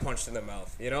 Everyone got punched in the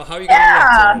mouth. You know, how are you gonna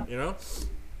react to it? You know.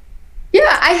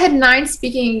 Yeah, I had 9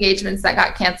 speaking engagements that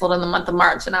got canceled in the month of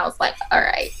March, and I was like, all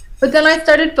right. But then I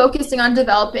started focusing on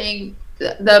developing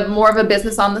the more of a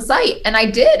business on the site, and I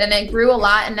did, and it grew a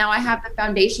lot, and now I have the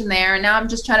foundation there, and now I'm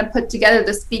just trying to put together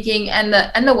the speaking and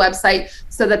the website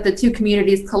so that the two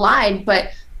communities collide.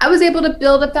 But I was able to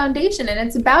build a foundation, and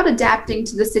it's about adapting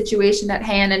to the situation at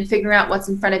hand and figuring out what's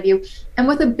in front of you. And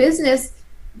with a business,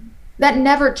 that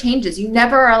never changes. You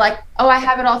never are like, oh, I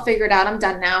have it all figured out. I'm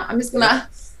done now. I'm just gonna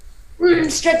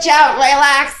stretch out,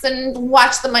 relax, and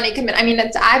watch the money come in. I mean,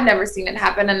 I've never seen it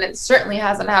happen, and it certainly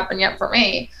hasn't happened yet for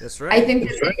me. That's right. I think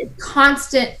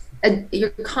you're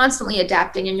constantly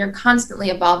adapting, and you're constantly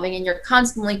evolving, and you're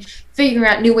constantly figuring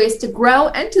out new ways to grow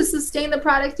and to sustain the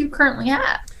product you currently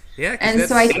have. Yeah, and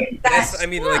so I think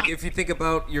like if you think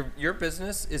about your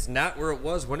business is not where it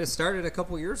was when it started a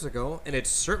couple years ago, and it's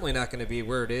certainly not going to be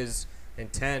where it is in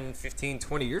 10, 15,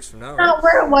 20 years from now. Not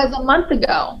where it was a month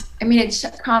ago. I mean, it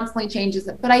constantly changes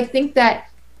it. But I think that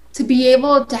to be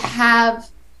able to have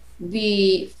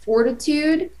the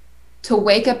fortitude to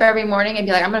wake up every morning and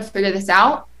be like, I'm going to figure this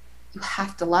out, you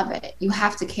have to love it. You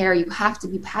have to care. You have to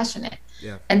be passionate.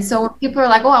 Yeah. And so when people are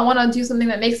like, oh, I want to do something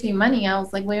that makes me money, I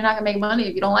was like, well, you're not going to make money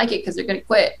if you don't like it, because you're going to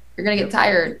quit. You're going to get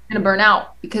tired. You're going to burn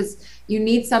out, because you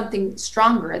need something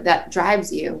stronger that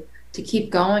drives you to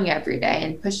keep going every day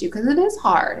and push you, because it is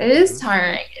hard. It is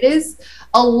tiring. It is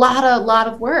a lot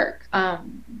of work.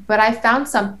 But I found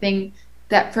something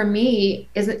that for me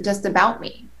isn't just about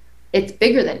me. It's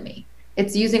bigger than me.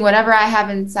 It's using whatever I have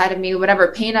inside of me,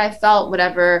 whatever pain I felt,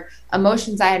 whatever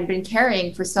emotions I had been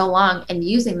carrying for so long, and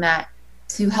using that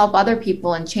to help other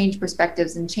people and change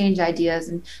perspectives and change ideas,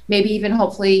 and maybe even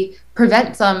hopefully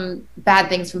prevent some bad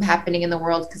things from happening in the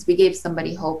world, because we gave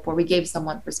somebody hope, or we gave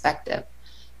someone perspective.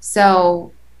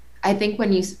 So I think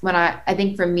I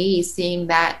think for me, seeing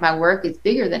that my work is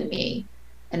bigger than me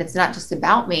and it's not just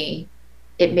about me,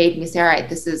 it made me say, all right,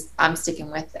 I'm sticking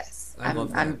with this. I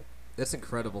love that. That's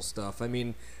incredible stuff. I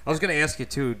mean, I was going to ask you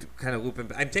too, to kind of looping.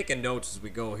 I'm taking notes as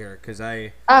we go here because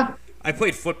I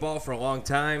played football for a long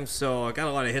time, so I got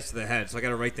a lot of hits to the head. So I got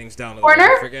to write things down. Corner?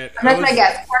 I forget. That's my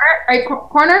guess. Corner? Are you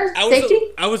corner? Safety?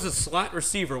 I was a slot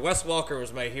receiver. Wes Walker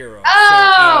was my hero.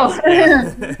 Oh.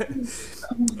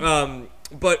 So,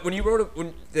 but when you wrote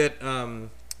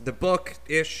the book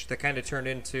ish that kind of turned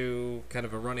into kind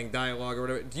of a running dialogue or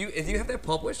whatever, do you have that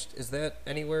published? Is that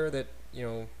anywhere that you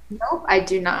know? Nope, I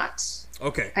do not.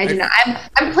 Okay. I do not.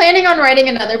 I'm planning on writing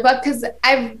another book because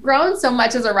I've grown so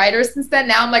much as a writer since then.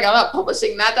 Now I'm like, I'm not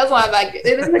publishing that. That's why I'm like,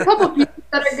 there's a couple of pieces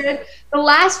that are good. The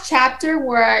last chapter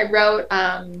where I wrote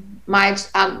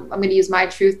I'm going to use my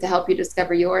truth to help you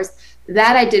discover yours.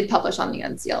 That I did publish on The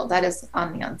Unsealed. That is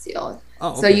on The Unsealed.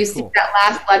 Oh, okay, so you see that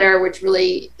last letter, which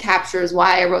really captures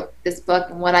why I wrote this book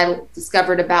and what I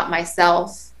discovered about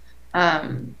myself.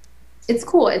 It's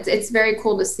cool. It's very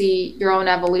cool to see your own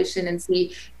evolution and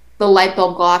see the light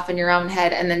bulb go off in your own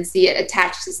head and then see it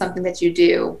attached to something that you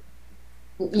do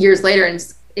years later. And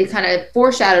it kind of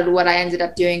foreshadowed what I ended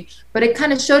up doing. But it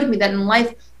kind of showed me that in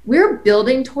life, we're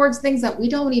building towards things that we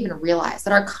don't even realize,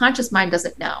 that our conscious mind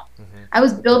doesn't know. Mm-hmm. I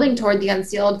was building toward The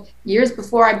Unsealed years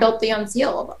before I built The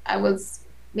Unsealed.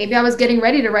 Maybe I was getting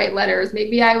ready to write letters.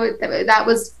 Maybe that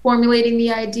was formulating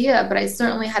the idea, but I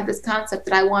certainly had this concept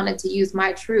that I wanted to use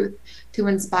my truth to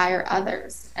inspire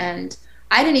others. And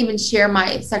I didn't even share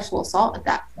my sexual assault at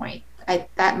that point.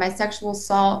 My sexual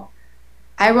assault,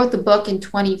 I wrote the book in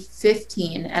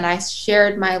 2015 and I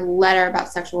shared my letter about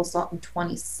sexual assault in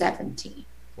 2017.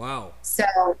 Wow. So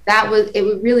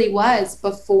it really was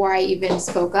before I even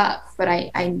spoke up, but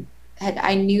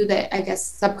I knew that, I guess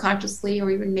subconsciously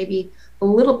or even maybe a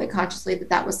little bit consciously,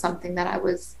 that was something that I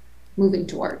was moving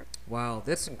toward. Wow,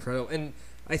 that's incredible. And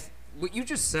what you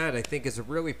just said, I think, is a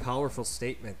really powerful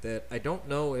statement that I don't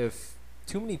know if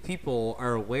too many people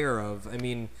are aware of. I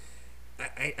mean,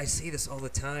 I say this all the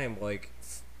time, like,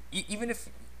 even if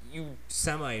you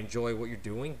semi-enjoy what you're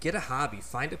doing, get a hobby,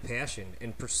 find a passion,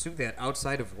 and pursue that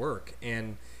outside of work.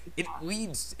 And it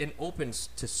leads and opens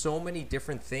to so many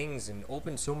different things and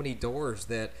opens so many doors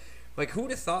that, like, who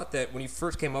would have thought that when you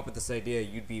first came up with this idea,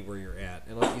 you'd be where you're at?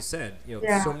 And like you said,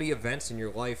 so many events in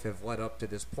your life have led up to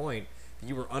this point that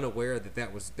you were unaware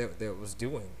that was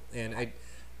doing. And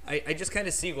I just kind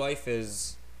of see life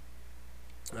as,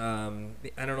 I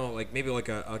don't know, like maybe like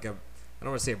a I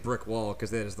don't want to say a brick wall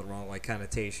because that is the wrong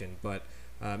connotation, but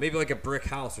maybe like a brick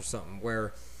house or something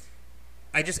where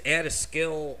I just add a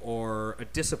skill or a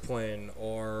discipline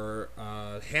or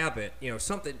a habit,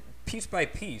 something piece by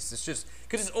piece. It's just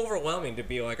because it's overwhelming to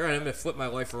be like, all right, I'm going to flip my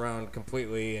life around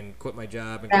completely and quit my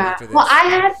job and go after this. Well,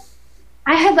 I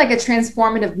had like a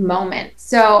transformative moment.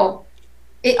 So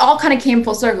it all kind of came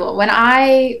full circle. When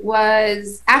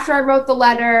after I wrote the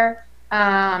letter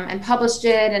and published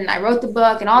it and I wrote the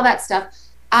book and all that stuff,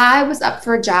 I was up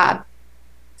for a job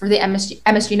for the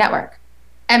MSG network.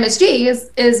 MSG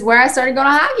is where I started going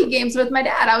to hockey games with my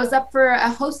dad. I was up for a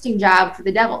hosting job for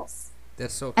the Devils.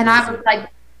 That's so crazy. And I was like,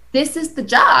 this is the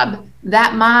job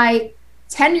that my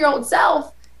 10-year-old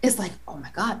self is like, oh my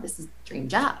God, this is the dream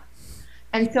job.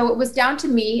 And so it was down to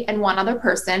me and one other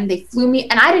person. They flew me,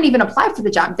 and I didn't even apply for the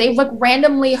job. They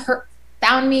randomly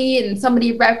found me, and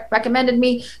somebody recommended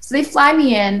me. So they fly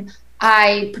me in.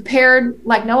 I prepared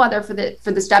like no other for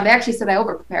this job. They actually said I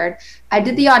over-prepared. I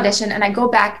did the audition, and I go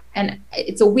back, and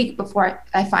it's a week before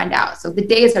I find out. So the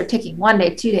days are ticking. 1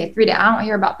 day, 2 day, 3 day. I don't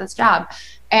hear about this job.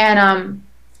 And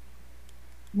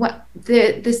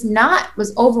this knot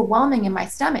was overwhelming in my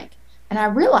stomach. And I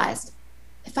realized,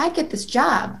 if I get this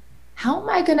job, how am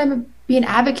I going to be an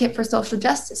advocate for social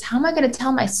justice? How am I going to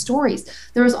tell my stories?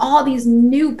 There was all these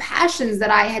new passions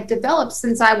that I had developed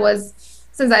since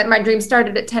my dream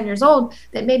started at 10 years old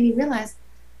that made me realize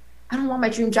I don't want my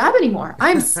dream job anymore.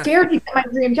 I'm scared to get my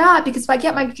dream job because if I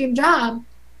get my dream job,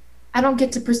 I don't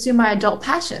get to pursue my adult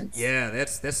passions. Yeah,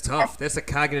 that's tough. That's a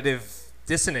cognitive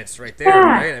dissonance right there,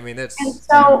 right? I mean, that's... And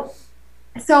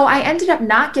so I ended up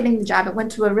not getting the job. I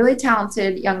went to a really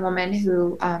talented young woman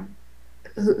who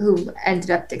ended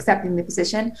up accepting the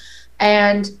position.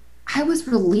 And I was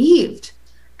relieved.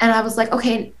 And I was like,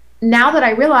 okay, now that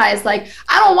I realized, like,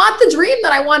 I don't want the dream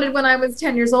that I wanted when I was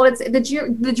 10 years old. It's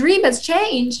the dream has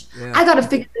changed. Yeah. I got to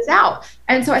figure this out.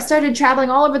 And so I started traveling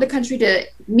all over the country to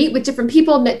meet with different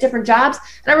people, get different jobs.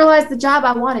 And I realized the job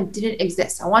I wanted didn't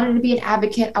exist. I wanted to be an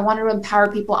advocate. I wanted to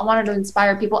empower people. I wanted to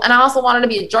inspire people. And I also wanted to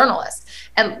be a journalist.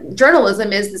 And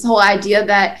journalism is this whole idea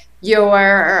that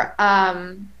you're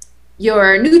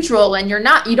you're neutral and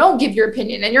you don't give your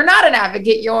opinion and you're not an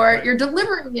advocate, you're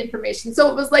delivering the information. So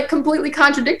it was like completely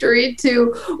contradictory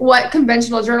to what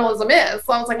conventional journalism is.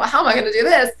 So I was like, well, how am I going to do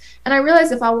this? And I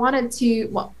realized if I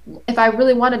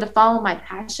really wanted to follow my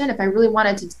passion, if I really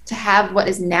wanted to have what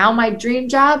is now my dream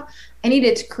job, I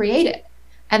needed to create it.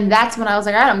 And that's when I was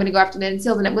like, all right, I'm going to go after Knit and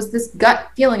Seals. And it was this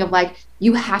gut feeling of like,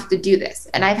 you have to do this.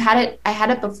 And I had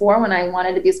it before when I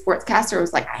wanted to be a sportscaster. It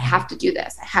was like, I have to do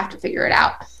this. I have to figure it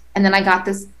out. And then I got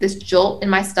this jolt in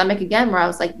my stomach again, where I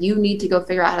was like, you need to go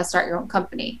figure out how to start your own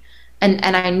company. And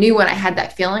I knew when I had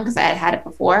that feeling, because I had it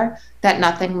before, that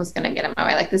nothing was going to get in my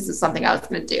way. Like, this is something I was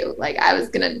going to do. Like, I was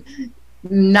going to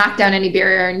knock down any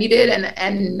barrier needed.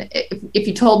 And if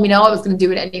you told me no, I was going to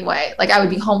do it anyway. Like, I would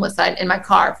be homeless in my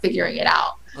car figuring it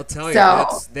out. I'll tell you,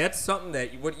 that's something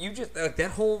that what you just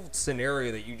that whole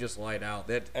scenario that you just laid out.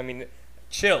 That, I mean,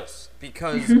 chills,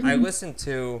 because I listen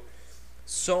to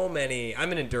so many.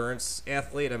 I'm an endurance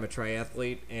athlete. I'm a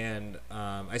triathlete, and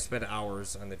I spend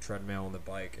hours on the treadmill and the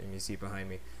bike, and you see it behind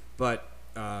me. But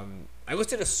I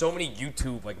listen to so many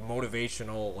YouTube like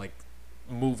motivational like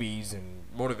movies and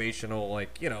motivational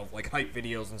like hype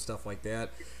videos and stuff like that.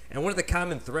 And one of the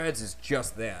common threads is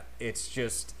just that. It's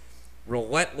just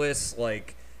relentless,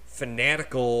 like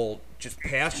fanatical, just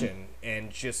passion, and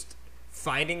just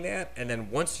finding that. And then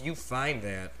once you find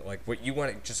that, like what you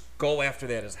want to, just go after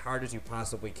that as hard as you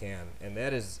possibly can. And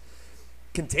that is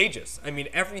contagious. I mean,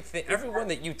 everyone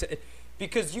that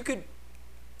because you could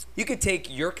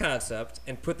take your concept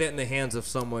and put that in the hands of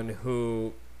someone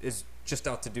who is just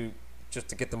out to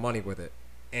get the money with it,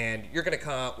 and you're going to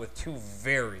come out with two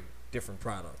very different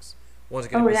products. One's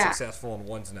going to be successful and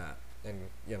one's not. And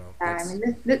I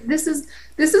mean, this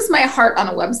is my heart on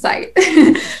a website.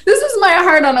 This is my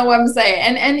heart on a website.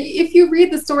 And if you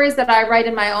read the stories that I write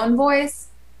in my own voice,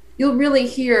 you'll really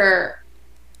hear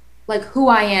like who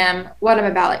I am, what I'm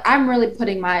about. Like, I'm really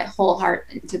putting my whole heart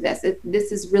into this.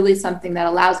 This is really something that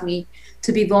allows me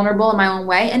to be vulnerable in my own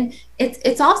way. And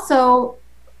it's also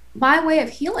my way of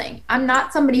healing. I'm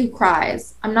not somebody who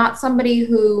cries. I'm not somebody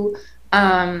who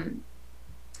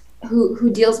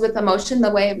deals with emotion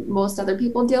the way most other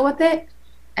people deal with it.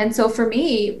 And so for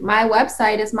me, my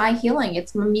website is my healing.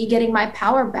 It's me getting my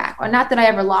power back. Or not that I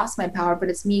ever lost my power, but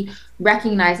it's me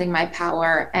recognizing my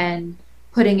power and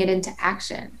putting it into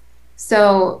action.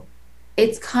 So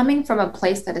it's coming from a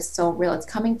place that is so real. It's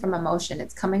coming from emotion.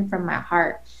 It's coming from my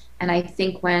heart. And I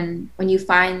think when you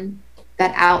find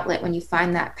that outlet, when you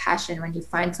find that passion, when you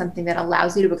find something that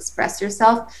allows you to express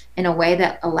yourself in a way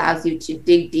that allows you to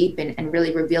dig deep and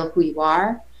really reveal who you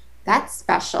are, that's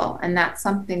special. And that's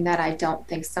something that I don't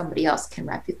think somebody else can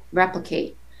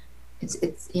replicate.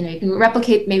 It's you can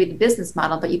replicate maybe the business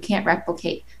model, but you can't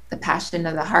replicate the passion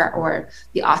of the heart or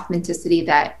the authenticity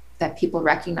that people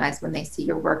recognize when they see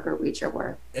your work or read your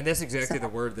work. And that's exactly the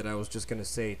word that I was just going to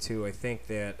say too. I think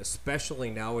that especially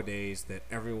nowadays that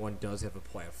everyone does have a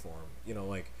platform.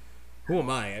 Like, who am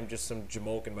I? I'm just some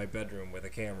jamoke in my bedroom with a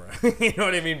camera. You know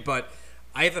what I mean? But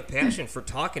I have a passion for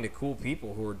talking to cool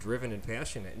people who are driven and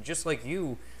passionate. And just like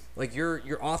you, like your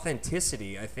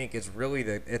authenticity, I think, is really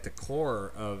at the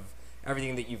core of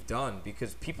everything that you've done,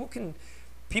 because people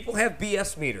have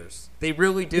BS meters. They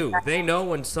really do. They know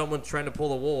when someone's trying to pull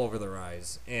the wool over their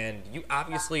eyes, and you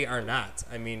obviously are not.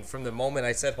 I mean, from the moment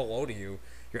I said hello to you,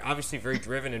 you're obviously very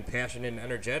driven and passionate and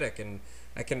energetic, and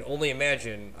I can only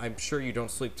imagine, I'm sure you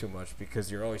don't sleep too much because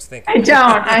you're always thinking. I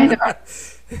know.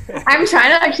 I'm trying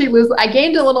to actually lose. I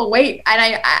gained a little weight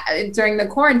and I during the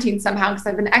quarantine somehow, because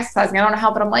I've been exercising. I don't know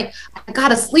how, but I'm like, I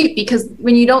gotta sleep, because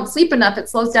when you don't sleep enough, it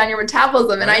slows down your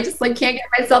metabolism. And I just like can't get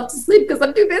myself to sleep because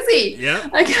I'm too busy. Yeah.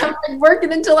 Like, I'm like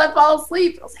working until I fall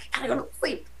asleep. I was like, I gotta go to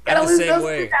sleep. Gotta lose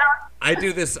those pounds. I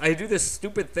do this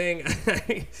stupid thing.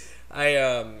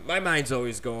 My mind's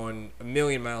always going a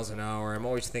million miles an hour. I'm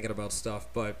always thinking about stuff,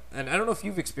 and I don't know if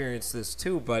you've experienced this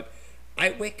too, but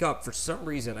I wake up, for some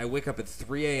reason, I wake up at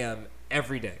 3 a.m.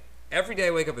 every day. Every day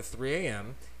I wake up at 3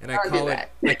 a.m. and I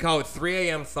call it 3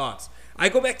 a.m. thoughts. I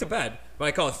go back to bed, but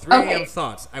I call it 3 a.m.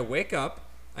 thoughts. I wake up,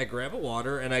 I grab a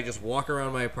water, and I just walk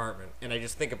around my apartment, and I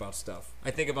just think about stuff.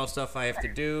 I think about stuff I have to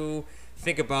do,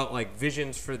 think about like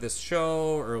visions for this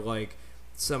show, or like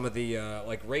some of the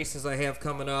like races I have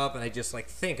coming up, and I just like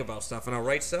think about stuff, and I'll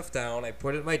write stuff down, I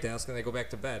put it at my desk, and I go back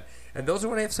to bed. And those are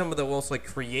when I have some of the most like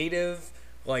creative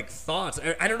like thoughts.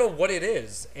 I don't know what it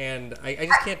is, and I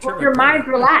just can't turn your mind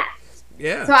relaxed.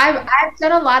 Yeah. So I've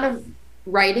done a lot of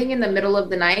writing in the middle of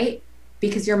the night,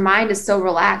 because your mind is so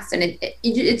relaxed, and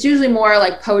it's usually more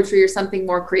like poetry or something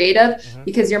more creative,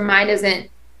 because your mind isn't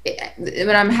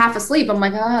when I'm half asleep, I'm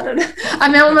like, oh,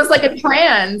 I'm almost like a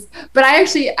trance. But I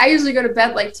usually go to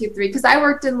bed like 2, 3, because I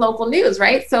worked in local news,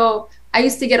 right? So I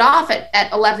used to get off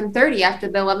at 11:30 after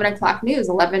the 11 o'clock news.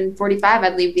 11:45,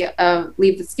 I'd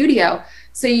leave the studio.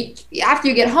 So after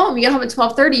you get home at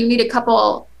 12:30. You need a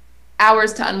couple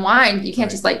hours to unwind. You can't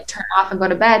just like turn off and go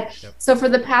to bed. Yep. So for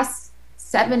the past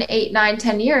 7, 8, 9,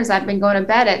 10 years, I've been going to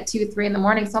bed at 2, 3 in the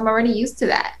morning. So I'm already used to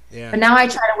that. Yeah. But now I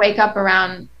try to wake up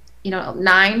around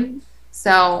 9.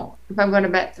 So if I'm going to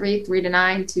bed 3 to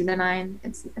 9, 2 to 9,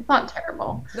 it's not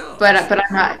terrible. No, but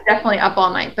I'm not definitely up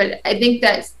all night. But I think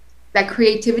that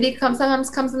creativity sometimes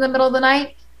comes in the middle of the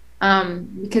night,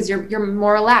 because you're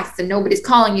more relaxed and nobody's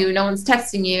calling you, no one's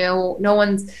texting you, no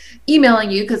one's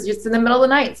emailing you, because it's in the middle of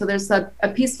the night. So there's a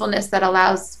peacefulness that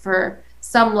allows for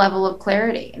some level of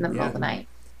clarity in the middle of the night.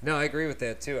 No, I agree with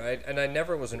that too. I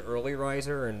never was an early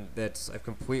riser, and I've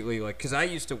completely because I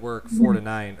used to work 4 to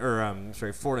 9,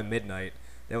 or 4 to midnight.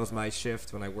 That was my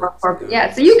shift when I worked.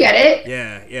 Yeah, so you get it.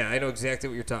 Yeah, I know exactly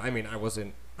what you're talking. I mean, I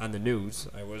wasn't on the news.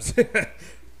 I was.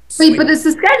 But it's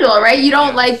the schedule, right? You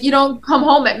don't come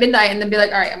home at midnight and then be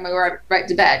like, all right, I'm gonna go right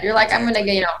to bed. You're like, exactly. I'm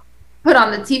gonna put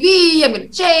on the TV, I'm going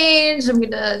to change, I'm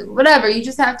going to whatever. You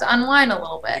just have to unwind a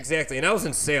little bit. Exactly. And I was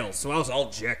in sales, so I was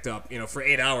all jacked up. For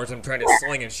 8 hours, I'm trying to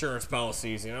sling insurance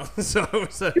policies, So it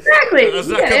was, exactly. I was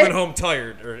not coming home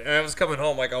tired, or I was coming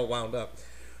home like all wound up.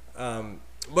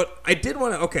 But I did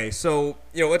want to, okay, so,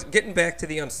 getting back to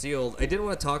the Unsealed, I did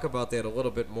want to talk about that a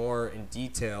little bit more in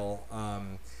detail.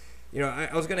 I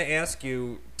was going to ask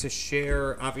you to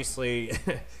share, obviously,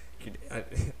 I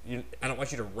don't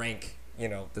want you to rank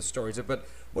the stories, but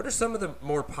what are some of the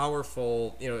more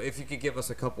powerful, if you could give us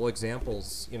a couple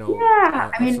examples,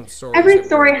 some stories. Every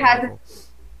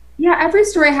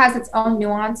story has its own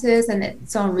nuances and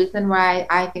its own reason why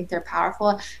I think they're powerful.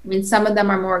 I mean, some of them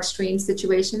are more extreme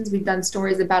situations. We've done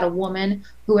stories about a woman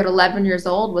who at 11 years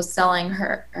old was selling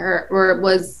at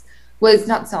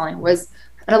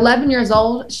 11 years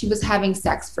old, she was having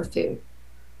sex for food.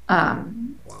 Wow.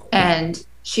 And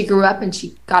she grew up and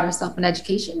she got herself an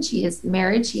education. She is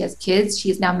married. She has kids.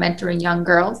 She is now mentoring young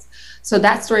girls. So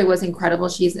that story was incredible.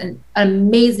 She's an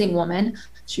amazing woman.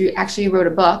 She actually wrote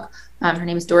a book. Her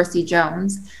name is Dorsey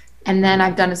Jones. And then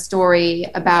I've done a story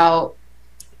about,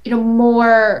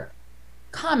 more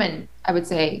common, I would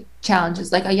say,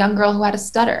 challenges, like a young girl who had a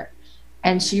stutter.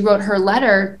 And she wrote her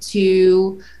letter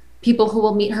to people who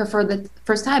will meet her for the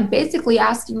first time, basically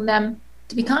asking them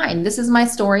to be kind. This is my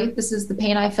story. This is the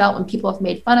pain I felt when people have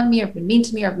made fun of me or been mean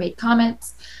to me or have made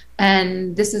comments.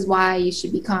 And this is why you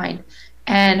should be kind.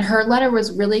 And her letter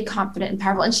was really confident and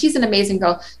powerful. And she's an amazing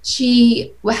girl.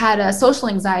 She had a social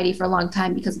anxiety for a long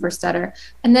time because of her stutter.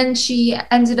 And then she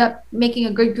ended up making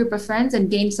a good group of friends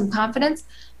and gained some confidence.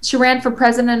 She ran for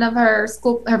president of her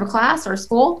school, her class or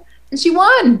school, and she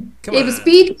won. Gave a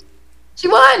speech. She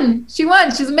won.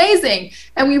 She's amazing.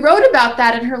 And we wrote about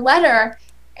that in her letter.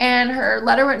 And her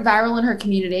letter went viral in her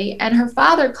community. And her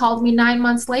father called me 9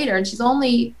 months later, and she's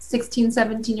only 16,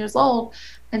 17 years old,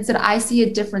 and said, I see a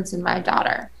difference in my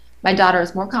daughter. My daughter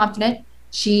is more confident.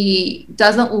 She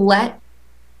doesn't let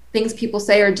things people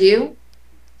say or do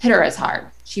hit her as hard.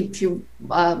 She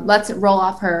lets it roll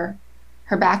off her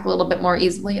back a little bit more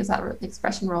easily. Is that the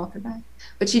expression, roll off her back?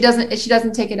 But she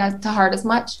doesn't take it to heart as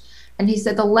much. And he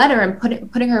said the letter and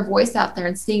putting her voice out there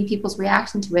and seeing people's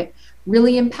reaction to it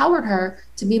really empowered her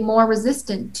to be more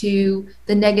resistant to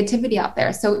the negativity out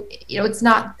there. So, it's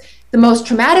not the most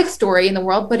traumatic story in the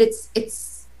world, but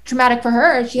it's traumatic for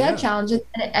her. She had challenges,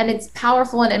 and it's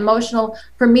powerful and emotional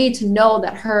for me to know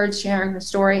that her sharing her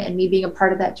story and me being a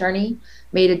part of that journey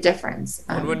made a difference.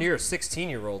 And when you're a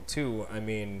 16-year-old too, I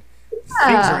mean,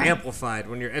 things are amplified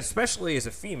when you're, especially as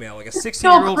a female, like a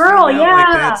 16-year-old girl, female,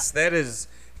 like that is.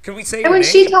 Can we say your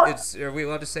name? Are we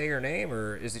allowed to say your name,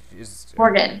 or is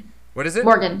Morgan? What is it?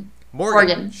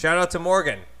 Morgan. Shout out to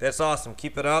Morgan. That's awesome.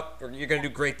 Keep it up. You're gonna do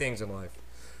great things in life.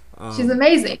 She's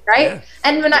amazing, right? Yeah.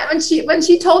 And when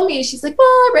she told me, she's like, "Well,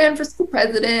 I ran for school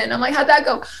president." I'm like, "How'd that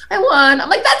go?" I won. I'm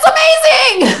like, "That's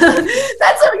amazing!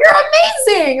 You're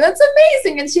amazing! That's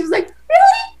amazing!" And she was like,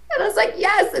 "Really?" And I was like,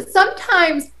 "Yes."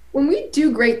 Sometimes when we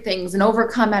do great things and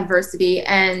overcome adversity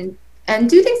and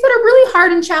do things that are really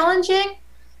hard and challenging,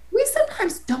 we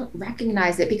sometimes don't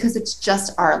recognize it because it's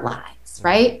just our lives,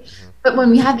 right? Mm-hmm. But when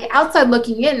we have the outside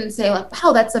looking in and say, like,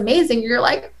 "Wow, that's amazing," you're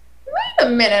like, wait a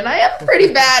minute, I am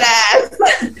pretty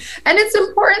badass. And it's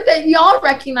important that you all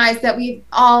recognize that we've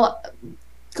all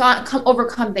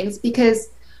overcome things, because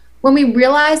when we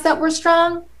realize that we're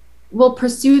strong, we'll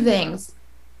pursue things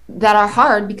that are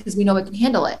hard because we know we can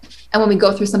handle it. And when we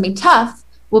go through something tough,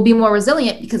 we'll be more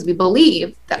resilient because we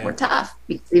believe that we're tough.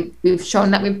 We've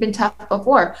shown that we've been tough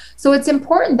before. So it's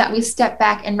important that we step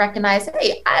back and recognize,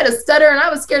 hey, I had a stutter and I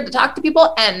was scared to talk to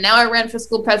people. And now I ran for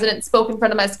school president, spoke in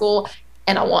front of my school,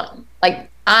 and I won. Like,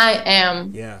 I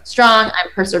am strong. I'm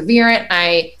perseverant.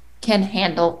 I can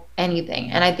handle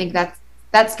anything. And I think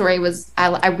that story was,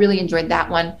 I really enjoyed that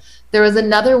one. There was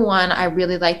another one I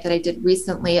really liked that I did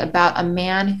recently about a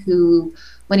man who,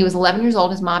 when he was 11 years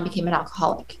old, his mom became an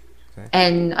alcoholic. Okay.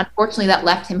 And unfortunately, that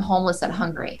left him homeless and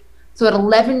hungry. So at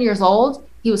 11 years old,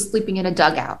 he was sleeping in a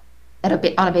dugout on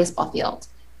a baseball field.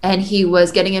 And he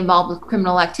was getting involved with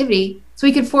criminal activity so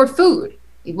he could afford food.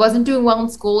 He wasn't doing well in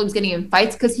school. He was getting in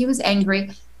fights because he was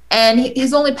angry. And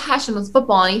his only passion was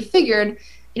football. And he figured,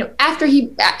 after he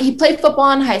played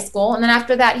football in high school, and then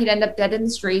after that, he'd end up dead in the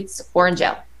streets or in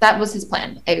jail. That was his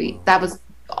plan. That was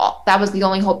the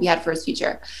only hope he had for his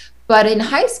future. But in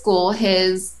high school,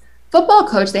 his football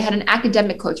coach, they had an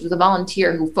academic coach who was a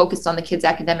volunteer who focused on the kids'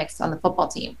 academics on the football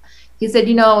team. He said,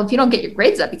 if you don't get your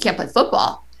grades up, you can't play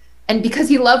football. And because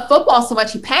he loved football so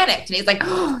much, he panicked. And he's like,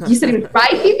 he said he was cry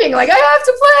heaving, like, I have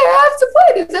to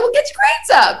play. They said, well, get your grades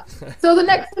up. So the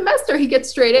next semester, he gets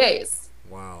straight A's.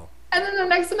 Wow. And then the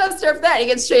next semester after that, he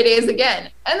gets straight A's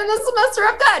again. And then the semester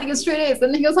after that, he gets straight A's.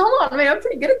 And he goes, hold on, I'm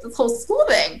pretty good at this whole school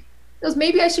thing. He goes,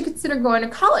 maybe I should consider going to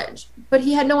college. But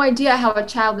he had no idea how a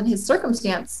child in his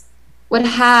circumstance would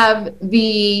have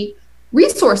the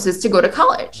resources to go to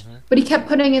college. Mm-hmm. But he kept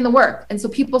putting in the work. And so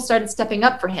people started stepping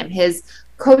up for him. His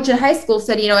coach in high school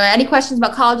said, any questions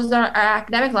about colleges or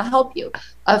academics, I'll help you.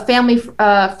 A family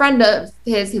friend of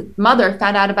his mother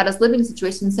found out about his living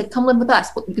situation and said, come live with us.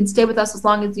 You can stay with us as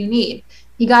long as you need.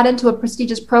 He got into a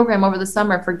prestigious program over the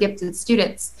summer for gifted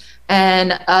students,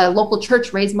 and a local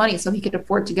church raised money so he could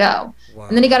afford to go. Wow.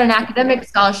 And then he got an academic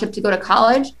scholarship to go to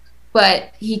college,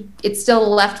 but it still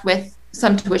left with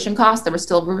some tuition costs. There was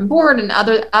still room and board and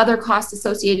other costs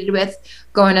associated with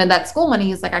going to that school money.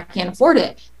 He's like, I can't afford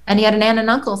it. And he had an aunt and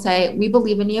uncle say, we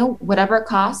believe in you, whatever it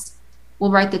costs,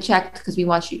 we'll write the check because we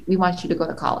want you to go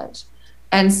to college.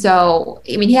 And so,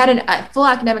 he had a full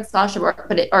academic scholarship,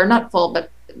 or not full, but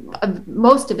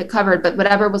most of it covered, but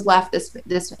whatever was left, this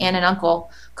aunt and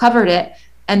uncle covered it.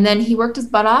 And then he worked his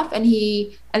butt off, and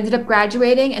he ended up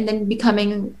graduating and then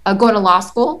going to law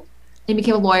school. He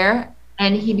became a lawyer,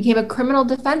 and he became a criminal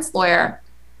defense lawyer.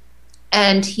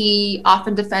 And he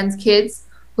often defends kids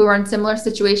who are in similar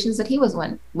situations that he was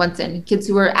once in, kids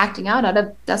who were acting out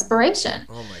of desperation.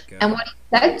 Oh my God. And what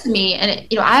he said to me, and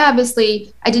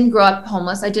I didn't grow up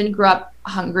homeless. I didn't grow up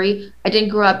hungry. I didn't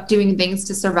grow up doing things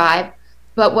to survive.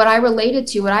 But what I related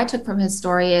to, what I took from his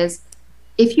story is,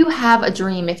 if you have a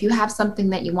dream, if you have something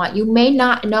that you want, you may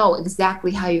not know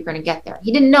exactly how you're going to get there.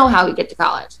 He didn't know how he'd get to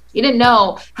college. He didn't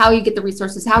know how he'd get the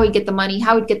resources, how he'd get the money,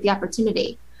 how he'd get the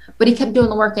opportunity. But he kept doing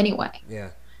the work anyway.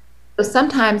 Yeah. So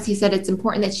sometimes he said it's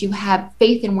important that you have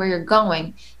faith in where you're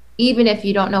going, even if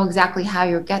you don't know exactly how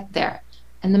you'll get there.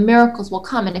 And the miracles will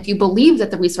come. And if you believe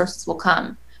that the resources will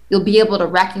come, you'll be able to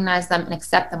recognize them and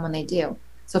accept them when they do.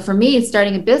 So for me,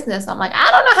 starting a business, I'm like,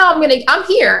 I don't know how I'm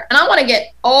here and I want to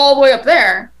get all the way up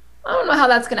there. I don't know how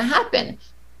that's going to happen.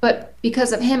 But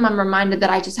because of him, I'm reminded that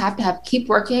I just have to keep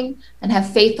working and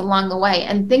have faith along the way.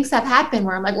 And things have happened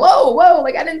where I'm like, whoa,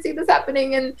 like I didn't see this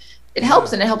happening. And it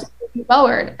helps me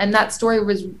forward. And that story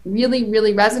was really,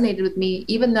 really resonated with me,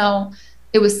 even though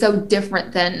it was so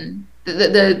different than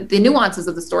the nuances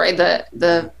of the story.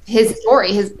 His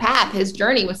story, his path, his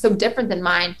journey was so different than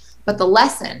mine. But the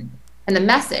lesson and the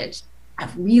message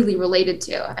I've really related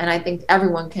to, and I think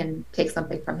everyone can take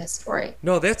something from his story.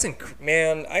 No, that's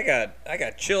man. I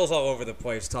got chills all over the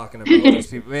place talking about these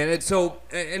people, man. And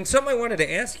something I wanted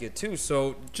to ask you too.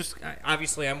 So, just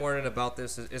obviously, I'm learning about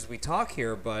this as we talk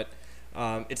here, but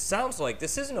it sounds like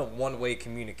this isn't a one-way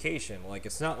communication. Like,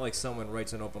 it's not like someone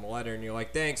writes an open letter and you're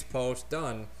like, "Thanks, post,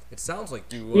 done." It sounds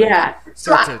like you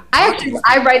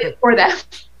I write it for them.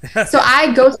 So I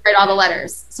ghostwrite all the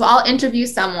letters. So I'll interview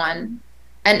someone,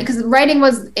 and because writing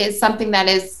is something that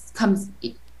comes.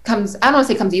 I don't want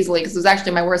to say comes easily, because it was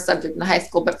actually my worst subject in high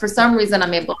school. But for some reason,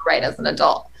 I'm able to write as an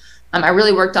adult. I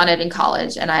really worked on it in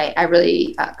college, and I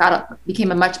really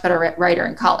became a much better writer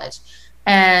in college.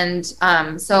 And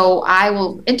so I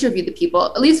will interview the people,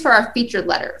 at least for our featured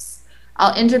letters.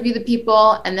 I'll interview the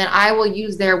people, and then I will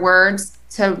use their words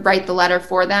to write the letter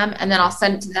for them, and then I'll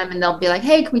send it to them, and they'll be like,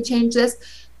 "Hey, can we change this?"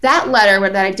 That letter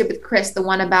that I did with Chris, the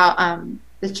one about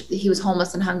he was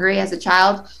homeless and hungry as a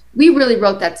child, we really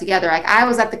wrote that together. Like, I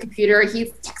was at the computer,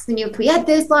 he's texting me, "Can we add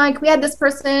this line? Can we add this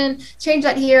person? Change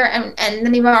that here?" And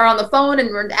then we were on the phone, and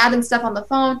we're adding stuff on the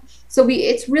phone. So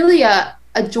it's really a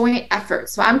joint effort.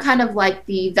 So I'm kind of like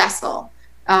the vessel,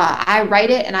 I write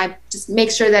it and I just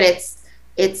make sure that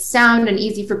it's sound and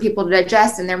easy for people to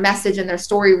digest, and their message and their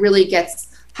story really gets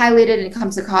highlighted and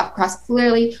comes across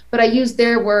clearly. But I use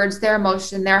their words, their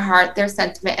emotion, their heart, their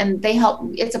sentiment, and they help.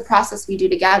 It's a process we do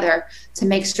together to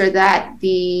make sure that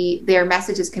their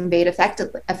message is conveyed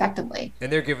effectively.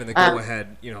 And they're given the go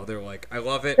ahead. They're like, I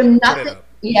love it. So Put it up.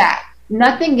 yeah,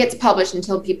 nothing gets published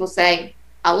until people say,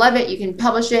 I love it. You can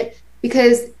publish it,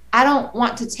 because I don't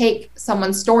want to take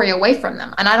someone's story away from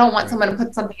them. And I don't want someone to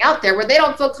put something out there where they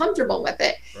don't feel comfortable with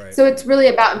it. Right. So it's really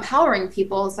about empowering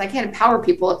people. So I can't empower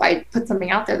people if I put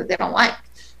something out there that they don't like.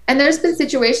 And there's been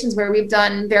situations where we've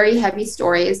done very heavy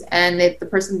stories and the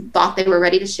person thought they were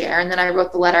ready to share. And then I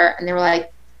wrote the letter and they were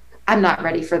like, I'm not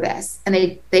ready for this. And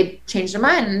they changed their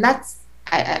mind. And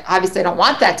I obviously I don't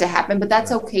want that to happen, but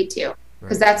that's okay too.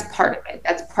 Because that's part of it.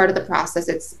 That's part of the process.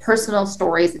 It's personal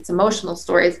stories. It's emotional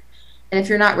stories. And if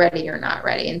you're not ready, you're not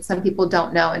ready. And some people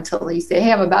don't know until you say,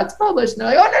 hey, I'm about to publish. And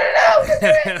they're like, oh,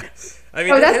 no. I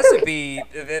mean, it has to be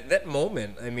that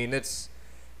moment. I mean, it's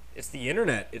the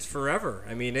internet. It's forever.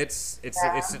 I mean, it's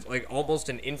like almost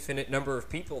an infinite number of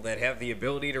people that have the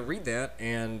ability to read that.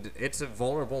 And it's a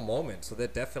vulnerable moment. So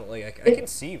that definitely, I can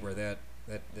see where that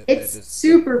it's is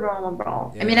super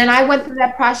vulnerable. Yeah. I mean, and I went through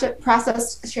that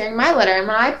process sharing my letter. And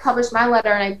when I published my letter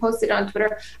and I posted it on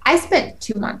Twitter, I spent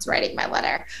 2 months writing my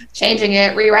letter, changing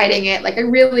it, rewriting it. Like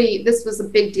this was a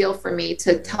big deal for me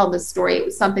to tell this story. It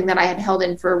was something that I had held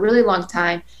in for a really long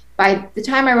time. By the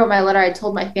time I wrote my letter, I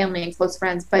told my family and close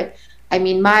friends, but I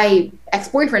mean, my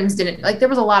ex-boyfriends didn't. Like, there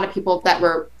was a lot of people that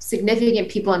were significant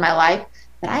people in my life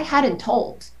that I hadn't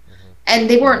told. And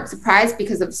they weren't surprised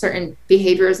because of certain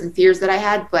behaviors and fears that I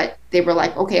had, but they were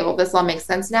like, okay, well, this all makes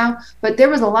sense now. But there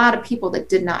was a lot of people that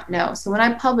did not know. So when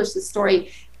I published the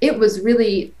story, it was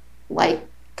really like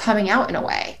coming out in a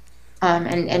way.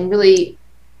 And really,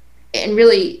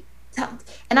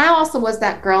 and I also was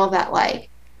that girl that, like,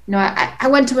 I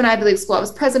went to an Ivy League school. I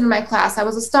was president of my class. I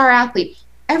was a star athlete.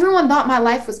 Everyone thought my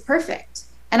life was perfect.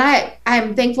 And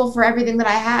I'm thankful for everything that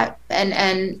I have.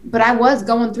 But I was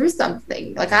going through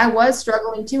something. Like, I was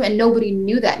struggling too, and nobody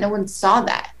knew that. No one saw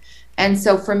that. And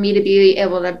so for me to be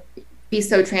able to be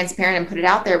so transparent and put it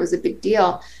out there was a big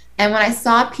deal. And when I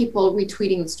saw people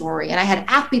retweeting the story, and I had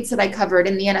athletes that I covered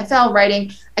in the NFL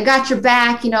writing, I got your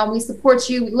back, we support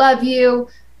you, we love you.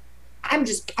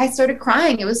 I started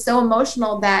crying. It was so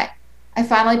emotional that I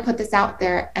finally put this out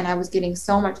there, and I was getting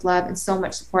so much love and so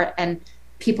much support, and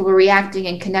people were reacting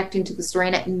and connecting to the story,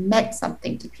 and it meant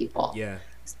something to people. Yeah.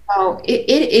 So it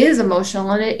is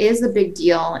emotional, and it is a big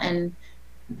deal. And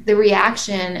the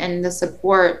reaction and the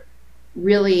support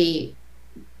really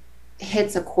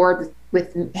hits a chord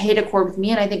with me,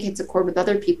 and I think hits a chord with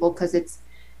other people, because it's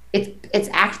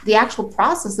the actual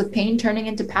process of pain turning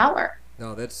into power.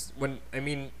 No, that's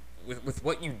with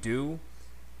what you do,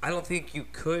 I don't think you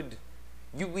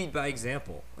lead by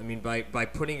example. I mean, by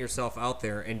putting yourself out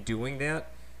there and doing that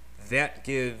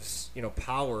gives,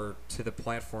 power to the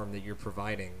platform that you're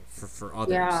providing for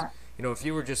others. Yeah. If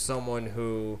you were just someone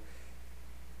who,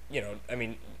 I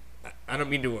mean, I don't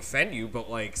mean to offend you, but,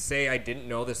 like, say I didn't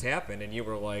know this happened and you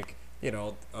were like,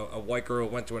 a white girl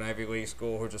who went to an Ivy League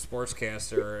school who's a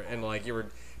sportscaster, and, like, you were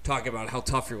talking about how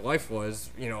tough your life was,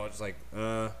 it's like,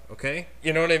 okay,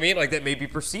 you know what I mean? Like, that may be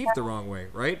perceived the wrong way,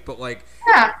 right? But, like,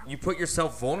 you put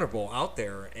yourself vulnerable out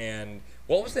there. And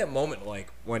what was that moment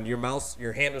like when your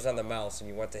hand was on the mouse and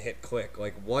you went to hit click?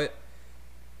 Like, what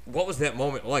was that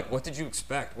moment like? What did you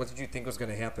expect? What did you think was going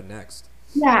to happen next?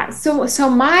 Yeah, so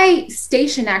my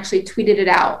station actually tweeted it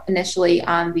out initially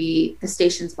on the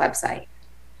station's website.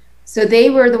 So they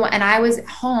were the one, and I was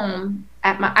home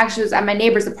it was at my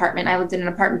neighbor's apartment. I lived in an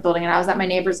apartment building, and I was at my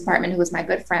neighbor's apartment, who was my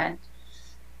good friend.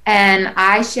 And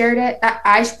I shared it.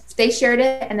 They shared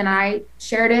it, and then I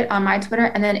shared it on my Twitter,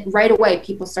 and then right away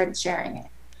people started sharing it.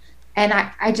 And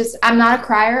I'm not a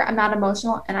crier. I'm not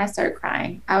emotional, and I started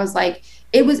crying. I was like,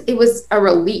 it was a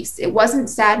release. It wasn't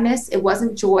sadness. It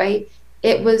wasn't joy.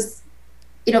 It was,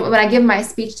 when I give my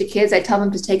speech to kids, I tell them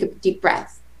to take a deep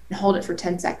breath and hold it for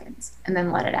 10 seconds and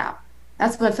then let it out.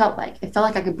 That's what it felt like. It felt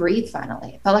like I could breathe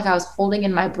finally. It felt like I was holding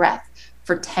in my breath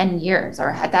for 10 years, or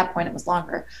at that point it was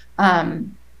longer,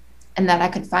 and that I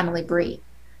could finally breathe.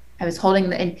 I was holding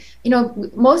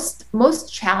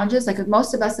most challenges, like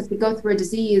most of us, if we go through a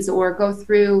disease or go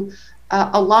through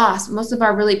a loss, most of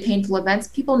our really painful events,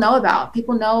 people know about.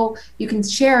 People know you can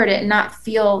share it and not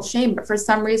feel shame. But for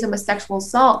some reason with sexual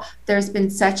assault, there's been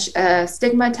such a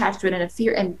stigma attached to it and a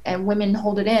fear, and women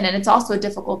hold it in. And it's also a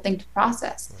difficult thing to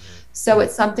process. So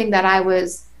it's something that I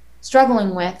was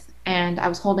struggling with and I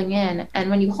was holding in. And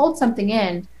when you hold something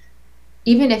in,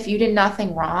 even if you did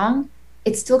nothing wrong,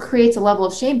 it still creates a level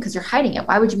of shame because you're hiding it.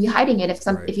 Why would you be hiding it if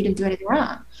you didn't do anything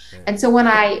wrong? Right. And so when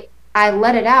I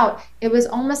let it out, it was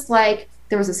almost like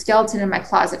there was a skeleton in my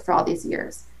closet for all these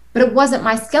years, but it wasn't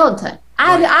my skeleton.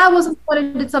 I wasn't the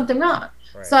one who did something wrong.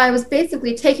 Right. So I was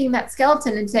basically taking that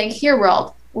skeleton and saying, here,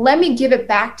 world, let me give it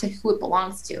back to who it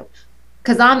belongs to.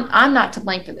 Because I'm not to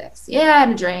blame for this. Yeah, I had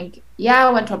a drink. Yeah,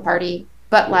 I went to a party.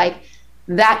 But like,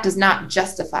 that does not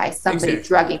justify somebody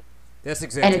drugging. That's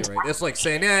exactly right. That's like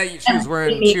saying, she was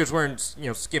wearing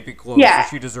skimpy clothes, so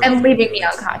she deserved and leaving me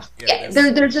unconscious.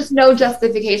 There's just no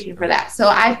justification for that. So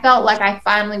I felt like I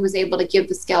finally was able to give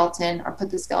the skeleton or put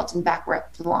the skeleton back where it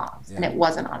belongs, and it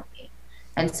wasn't on me.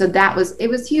 And so it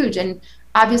was huge. And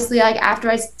obviously, like after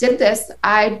I did this,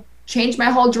 I changed my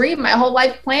whole dream, my whole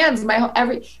life plans,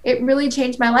 it really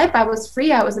changed my life. I was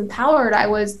free. I was empowered.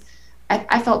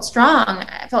 I felt strong.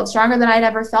 I felt stronger than I'd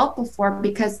ever felt before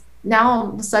because now all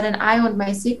of a sudden I owned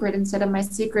my secret instead of my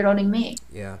secret owning me.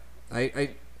 Yeah.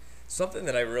 I something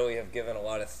that I really have given a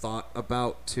lot of thought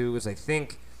about too is I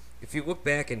think if you look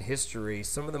back in history,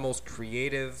 some of the most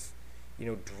creative,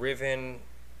 driven,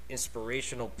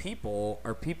 inspirational people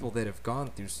are people that have gone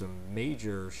through some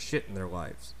major shit in their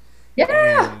lives.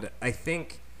 Yeah. And I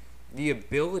think the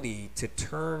ability to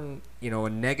turn, a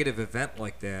negative event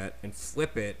like that and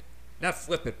not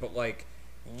flip it, but like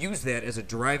use that as a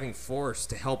driving force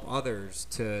to help others,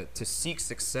 to seek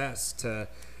success,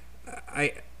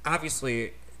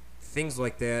 obviously things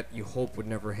like that you hope would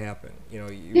never happen.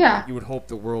 You would hope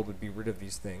the world would be rid of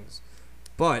these things.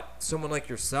 But someone like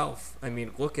yourself, I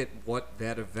mean, look at what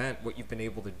you've been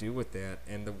able to do with that,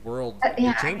 and the world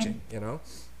is changing,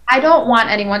 I don't want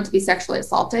anyone to be sexually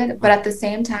assaulted, but at the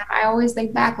same time, I always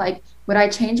think back, like, would I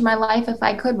change my life if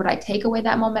I could? Would I take away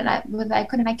that moment if I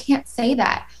could? And I can't say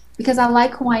that because I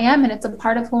like who I am and it's a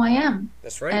part of who I am.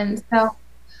 That's right. And so,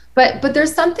 but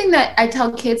there's something that I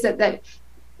tell kids that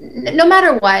no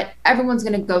matter what, everyone's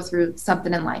going to go through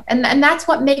something in life. And that's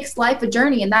what makes life a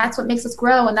journey. And that's what makes us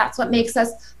grow. And that's what makes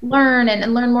us learn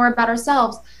and learn more about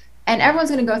ourselves. And everyone's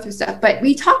going to go through stuff. But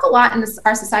we talk a lot in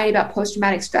our society about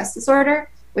post-traumatic stress disorder,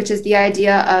 which is the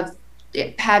idea of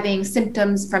having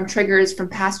symptoms from triggers from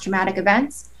past traumatic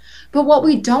events. But what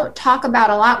we don't talk about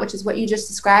a lot, which is what you just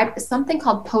described, is something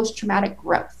called post-traumatic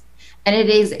growth. And it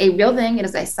is a real thing. It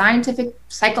is a scientific,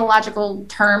 psychological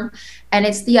term. And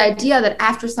it's the idea that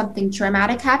after something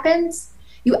traumatic happens,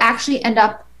 you actually end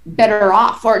up better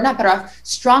off, or not better off,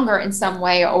 stronger in some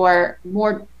way, or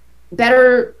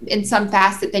better in some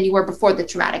facet than you were before the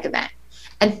traumatic event.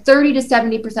 And 30 to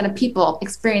 70% of people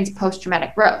experience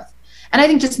post-traumatic growth. And I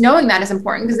think just knowing that is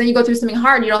important because then you go through something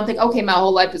hard and you don't think, okay, my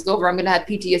whole life is over. I'm going to have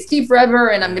PTSD forever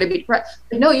and I'm going to be depressed.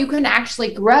 But no, you can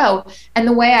actually grow. And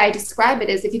the way I describe it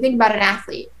is if you think about an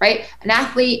athlete, right? An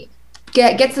athlete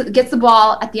gets the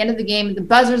ball at the end of the game, the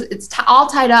buzzers, it's all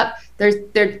tied up.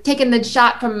 They're taking the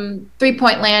shot from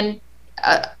 3-point land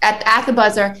at the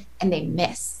buzzer and they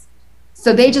miss.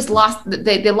 So they just lost.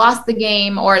 They lost the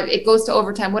game, or it goes to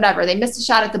overtime. Whatever. They missed a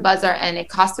shot at the buzzer, and it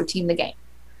cost their team the game.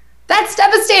 That's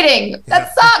devastating.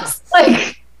 That sucks.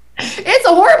 Like, it's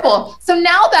horrible. So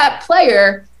now that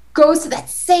player goes to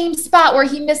that same spot where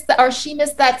she missed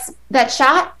that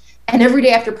shot, and every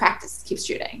day after practice keeps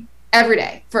shooting every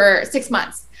day for 6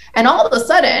 months, and all of a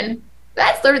sudden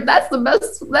that's their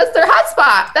hot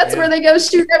spot. That's where they go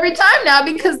shoot every time now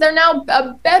because they're now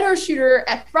a better shooter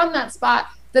from that spot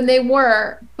than they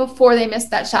were before they missed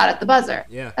that shot at the buzzer.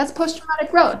 Yeah. That's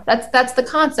post-traumatic growth. That's the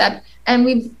concept. And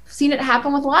we've seen it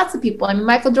happen with lots of people. I mean,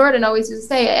 Michael Jordan always used to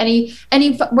say any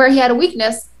where he had a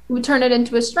weakness, he would turn it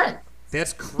into a strength.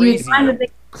 That's crazy.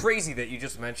 Crazy that you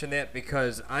just mentioned that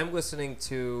because I'm listening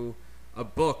to a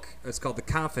book. It's called The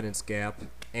Confidence Gap.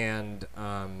 And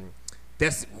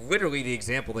that's literally the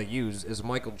example they use is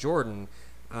Michael Jordan.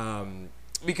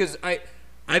 Because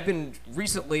I've been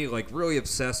recently, like, really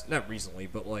obsessed, not recently,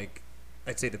 but, like,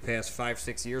 I'd say the past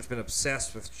 5-6 years, been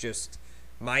obsessed with just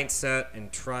mindset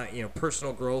and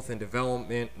personal growth and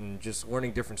development and just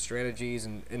learning different strategies.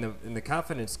 And in the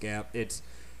confidence gap, it's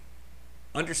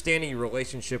understanding your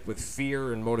relationship with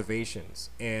fear and motivations.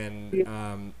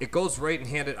 And it goes right in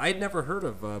hand. I had never heard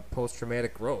of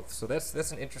post-traumatic growth. So that's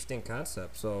an interesting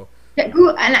concept. So.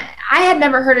 And I had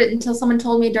never heard it until someone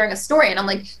told me during a story, and I'm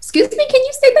like, excuse me, can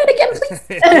you say that again,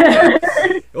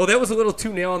 please? Well, that was a little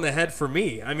too nail on the head for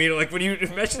me. I mean, like, when you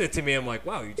mentioned it to me, I'm like,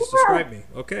 wow, you just described me.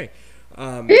 Okay.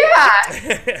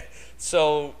 Yeah.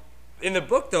 So in the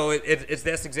book, though,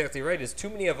 that's exactly right. Is too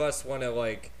many of us want to,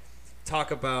 like, talk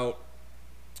about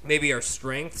maybe our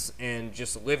strengths and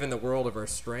just live in the world of our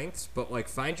strengths, but, like,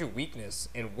 find your weakness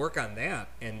and work on that,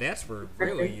 and that's where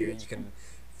really you can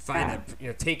find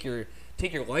that, take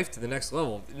your life to the next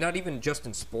level. Not even just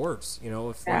in sports,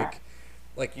 if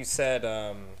like you said,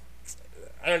 I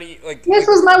don't know, like this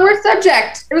was my worst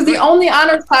subject. It was the only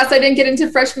honors class I didn't get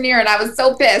into freshman year, and I was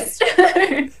so pissed.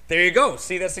 There you go.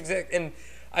 See, that's exact. And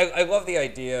I love the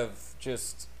idea of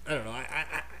just, I don't know,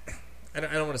 I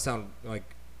don't want to sound like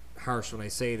harsh when I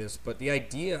say this, but the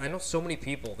idea, I know so many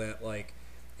people that like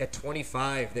at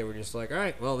 25 they were just like, all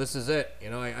right, well, this is it.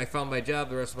 I found my job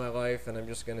the rest of my life, and I'm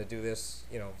just going to do this.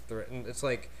 And it's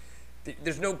like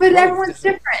there's no. But growth. everyone's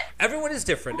different. Everyone is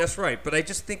different. That's right. But I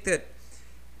just think that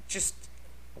just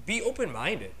be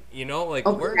open-minded. Like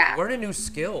learn a new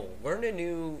skill, get a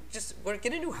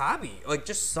new hobby, like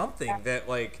just something that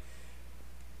like.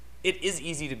 It is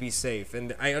easy to be safe,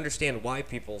 and I understand why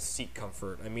people seek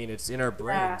comfort. I mean, it's in our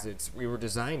brains. We were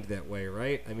designed that way,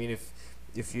 right? I mean,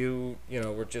 if you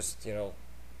were just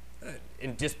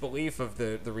in disbelief of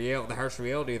the harsh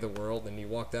reality of the world, and you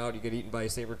walked out, you get eaten by a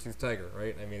saber-toothed tiger,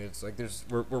 right? I mean, it's like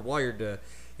we're wired to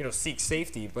seek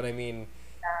safety, but I mean,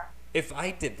 if I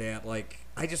did that, like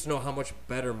I just know how much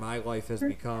better my life has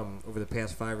become over the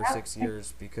past 5 or 6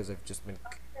 years because I've just been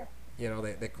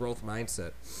that growth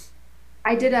mindset.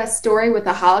 I did a story with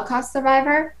a Holocaust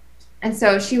survivor, and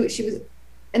so she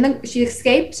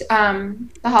escaped the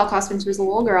Holocaust when she was a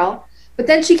little girl, but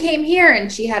then she came here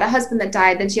and she had a husband that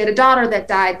died, then she had a daughter that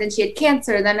died, then she had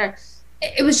cancer, then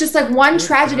it was just like one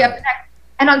tragedy up the next.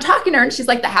 And I'm talking to her, and she's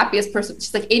like the happiest person.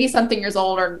 She's like 80-something years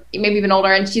old, or maybe even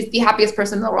older, and she's the happiest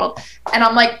person in the world. And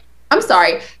I'm like, I'm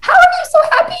sorry, how are you so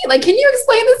happy? Like, can you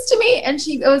explain this to me? And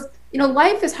she goes,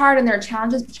 life is hard and there are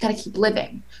challenges, but you got to keep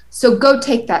living. So go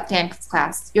take that dance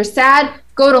class. You're sad,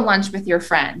 go to lunch with your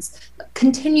friends.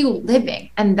 Continue living,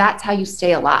 and that's how you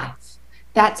stay alive.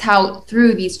 That's how,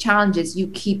 through these challenges, you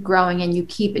keep growing and you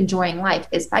keep enjoying life,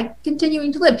 is by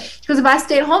continuing to live. Because if I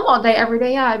stayed home all day, every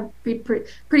day, I'd be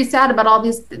pretty sad about all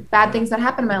these bad things that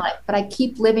happen in my life. But I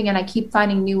keep living and I keep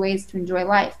finding new ways to enjoy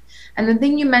life. And the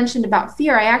thing you mentioned about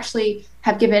fear, I actually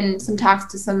have given some talks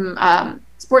to some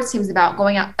sports teams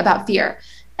about fear.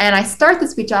 And I start the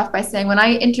speech off by saying, when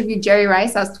I interviewed Jerry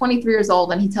Rice, I was 23 years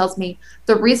old, and he tells me,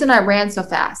 the reason I ran so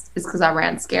fast is because I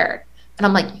ran scared. And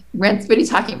I'm like, what are you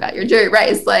talking about? You're Jerry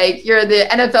Rice. Like, you're the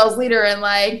NFL's leader in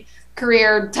like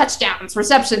career touchdowns,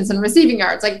 receptions, and receiving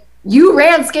yards. Like, you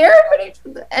ran scared?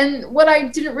 And what I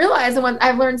didn't realize, and what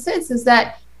I've learned since, is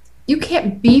that you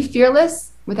can't be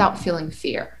fearless without feeling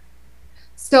fear.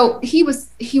 So he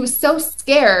was so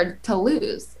scared to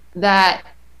lose that,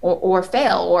 or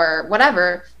fail or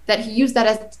whatever, that he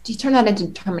turned that into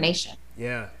determination.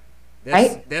 Yeah.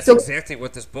 Right? That's exactly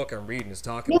what this book I'm reading is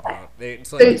talking about.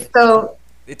 It's like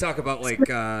they talk about like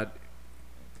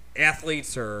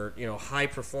athletes or high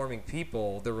performing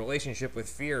people. Their relationship with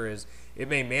fear is, it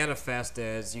may manifest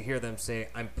as you hear them say,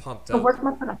 "I'm pumped up."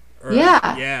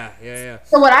 Yeah.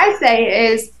 So what I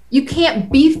say is, you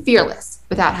can't be fearless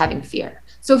without having fear.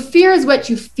 So fear is what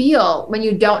you feel when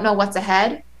you don't know what's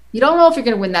ahead. You don't know if you're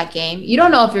going to win that game. You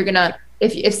don't know if you're gonna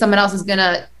if someone else is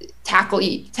gonna tackle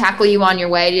you on your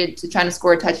way to trying to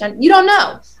score a touchdown. You don't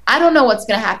know. I don't know what's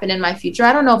going to happen in my future.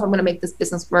 I don't know if I'm going to make this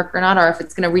business work or not, or if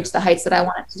it's going to reach the heights that I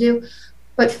want it to do.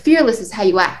 But fearless is how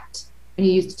you act, and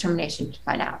you use determination to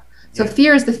find out. So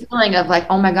fear is the feeling of like,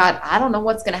 oh my God, I don't know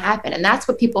what's going to happen. And that's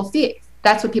what people feel.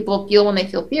 That's what people feel when they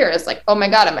feel fear. It's like, oh my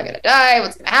God, am I going to die?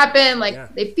 What's going to happen?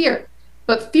 Like, they fear.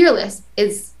 But fearless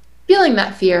is feeling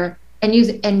that fear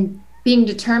and being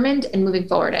determined and moving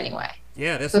forward anyway.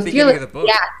 Yeah, that's the beginning of the book.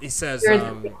 Yeah, he says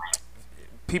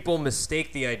people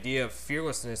mistake the idea of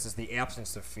fearlessness as the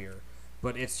absence of fear,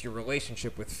 but it's your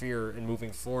relationship with fear and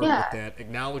moving forward with that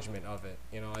acknowledgement of it.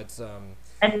 It's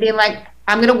and being like,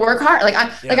 I'm gonna work hard. Like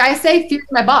I say, fear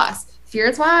is my boss. Fear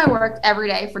is why I work every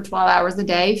day for 12 hours a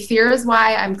day. Fear is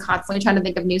why I'm constantly trying to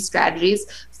think of new strategies.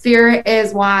 Fear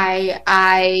is why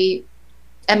I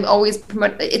am always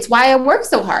promoted. It's why I work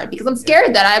so hard, because I'm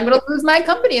scared that I'm going to lose my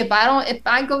company if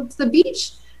I go to the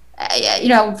beach,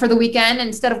 for the weekend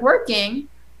instead of working.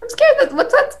 I'm scared that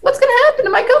what's going to happen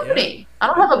to my company. Yeah. I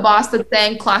don't have a boss that's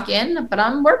saying clock in, but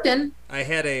I'm working. I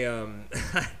had a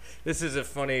this is a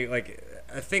funny, like,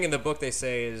 a thing in the book they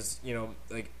say is,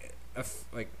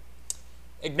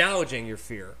 acknowledging your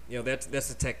fear. That's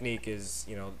the technique is,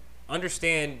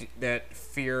 understand that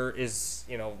fear is,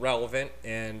 relevant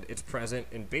and it's present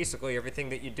in basically everything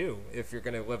that you do if you're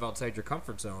going to live outside your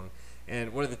comfort zone.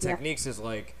 And one of the techniques is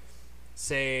like,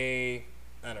 say,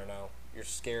 I don't know, you're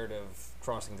scared of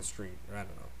crossing the street, or I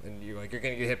don't know, and you're going to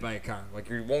get hit by a car. Like,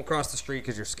 you won't cross the street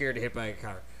because you're scared to hit by a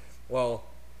car. Well,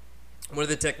 one of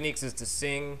the techniques is to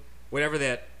sing whatever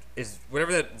that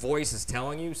voice is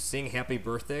telling you, sing happy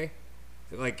birthday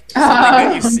like something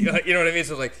that you see, you know what I mean?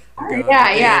 So like, I'm gonna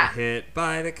yeah, get hit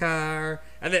by the car,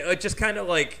 and then it just kind of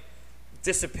like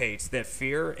dissipates that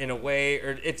fear in a way.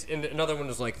 Or it's and another one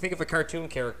was like, think of a cartoon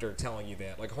character telling you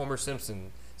that, like Homer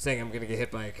Simpson saying, "I'm gonna get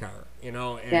hit by a car," you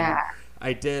know? And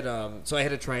I did. So I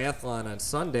had a triathlon on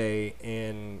Sunday,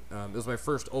 and it was my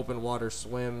first open water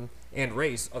swim and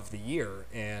race of the year.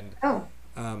 And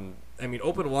I mean,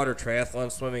 open water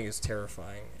triathlon swimming is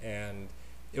terrifying, and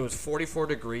it was 44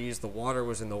 degrees. The water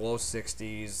was in the low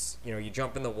 60s. You know, you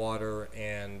jump in the water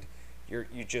and you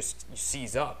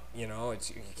seize up. You know,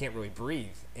 you can't really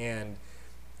breathe. And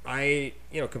I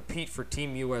compete for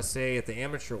Team USA at the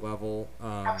amateur level.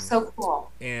 That's so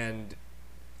cool. And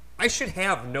I should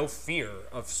have no fear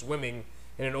of swimming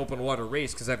in an open water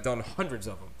race because I've done hundreds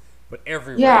of them. But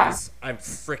every race, I'm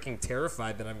freaking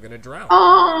terrified that I'm going to drown.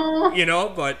 Oh. You know,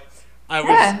 but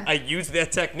I used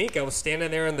that technique. I was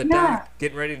standing there on the dock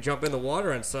getting ready to jump in the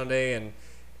water on Sunday, and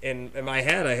in my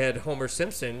head I had Homer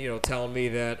Simpson, telling me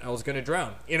that I was going to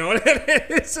drown. You know,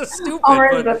 it's so stupid.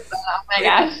 But oh my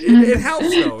gosh. It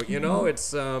helps though.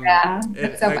 It's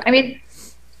I mean,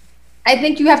 I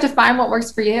think you have to find what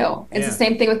works for you. It's the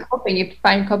same thing with coping. You have to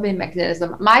find your coping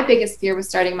mechanism. My biggest fear was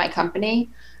starting my company.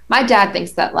 My dad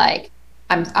thinks that like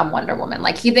I'm Wonder Woman.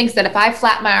 Like he thinks that if I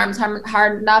flap my arms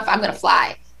hard enough, I'm gonna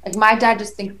fly. Like my dad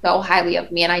just thinks so highly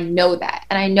of me, and I know that,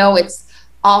 and I know it's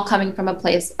all coming from a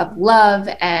place of love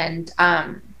and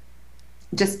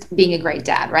just being a great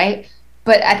dad, right?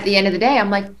 But at the end of the day,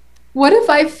 I'm like, what if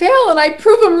I fail and I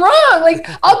prove him wrong? Like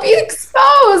I'll be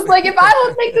exposed. Like if I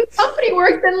don't think this company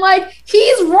works, then like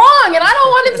he's wrong, and I don't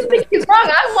want him to think he's wrong.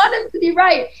 I want him to be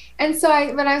right. And so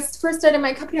when I first started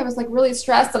my company, I was like really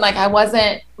stressed, and like I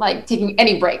wasn't like taking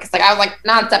any breaks. Like I was like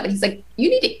nonstop. And he's like, you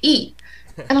need to eat.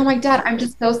 And I'm like, Dad, I'm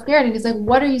just so scared. And he's like,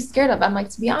 what are you scared of? I'm like,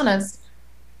 to be honest,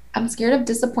 I'm scared of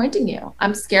disappointing you.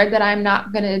 I'm scared that I'm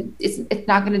not gonna, it's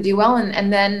not gonna do well,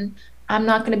 and then I'm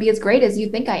not gonna be as great as you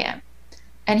think I am.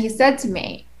 And he said to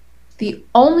me, the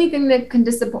only thing that can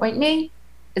disappoint me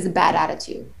is a bad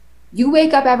attitude. You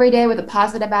wake up every day with a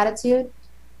positive attitude,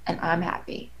 and I'm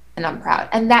happy and I'm proud.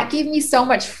 And that gave me so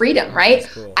much freedom, right?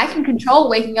 Cool. I can control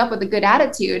waking up with a good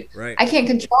attitude. Right. I can't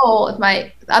control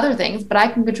my other things, but I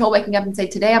can control waking up and say,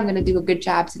 today I'm going to do a good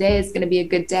job. Today is going to be a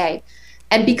good day.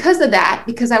 And because of that,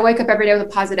 because I wake up every day with a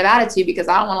positive attitude, because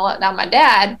I don't want to let down my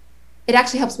dad, it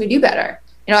actually helps me do better.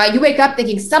 You wake up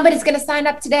thinking somebody's going to sign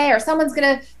up today, or someone's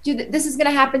going to do this is going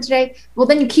to happen today. Well,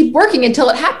 then you keep working until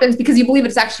it happens because you believe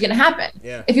it's actually going to happen.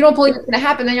 Yeah. If you don't believe it's going to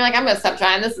happen, then you're like, I'm going to stop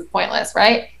trying. This is pointless,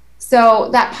 right? So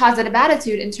that positive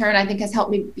attitude, in turn, I think has helped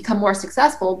me become more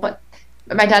successful. But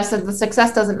my dad says the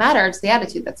success doesn't matter; it's the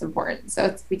attitude that's important. So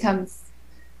it becomes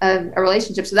a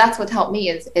relationship. So that's what helped me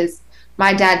is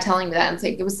my dad telling me that, and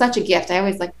saying it was such a gift. I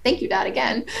always like, thank you, Dad,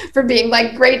 again for being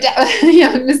like great dad,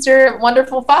 Mr.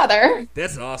 Wonderful Father.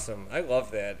 That's awesome. I love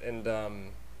that. And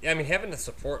I mean, having the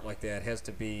support like that has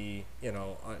to be,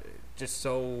 just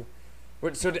so.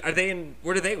 So are they in?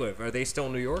 Where do they live? Are they still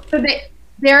in New York? So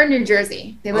they're in New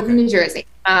Jersey. They live in New Jersey.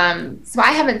 So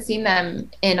I haven't seen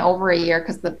them in over a year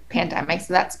because of the pandemic.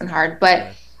 So that's been hard.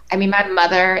 But I mean, my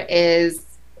mother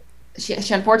she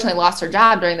unfortunately lost her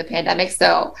job during the pandemic.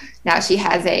 So now she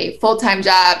has a full-time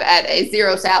job at a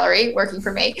zero salary working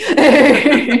for me.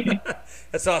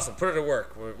 That's awesome. Put her to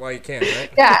work while you can,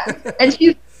 right? Yeah. And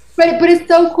but it's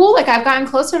so cool. Like I've gotten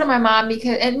closer to my mom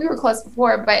and we were close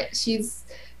before, but she's,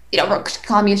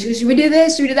 calling me, should we do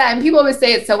this? Should we do that? And people always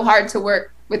say it's so hard to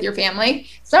work with your family.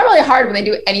 It's not really hard when they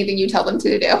do anything you tell them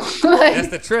to do. That's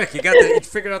the trick. You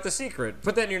figured out the secret.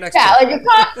 Put that in your next. Yeah, like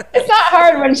it's not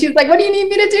hard when she's like, "What do you need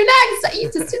me to do next? You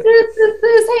just do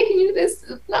this. Hey, can you do this?"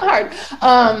 It's not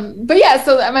hard. But yeah,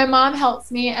 so my mom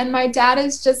helps me, and my dad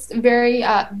is just very,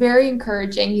 very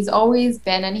encouraging. He's always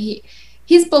been, and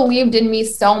he's believed in me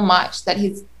so much that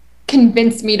he's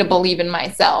convinced me to believe in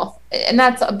myself, and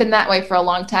that's been that way for a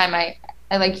long time. I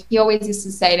like, he always used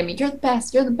to say to me, you're the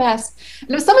best.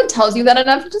 And if someone tells you that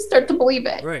enough, you just start to believe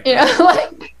it. Right.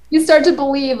 Like you start to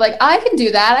believe like, I can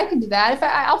do that. If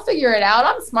I'll figure it out.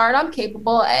 I'm smart, I'm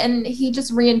capable. And he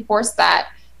just reinforced that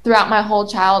throughout my whole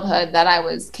childhood, that I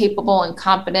was capable and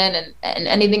competent, and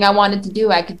anything I wanted to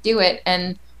do, I could do it.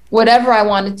 And whatever I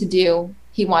wanted to do,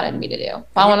 he wanted me to do.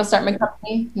 If I want to start my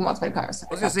company, he wants me to start my company.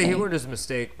 I was going to say, he learned his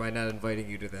mistake by not inviting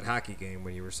you to that hockey game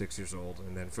when you were 6 years old,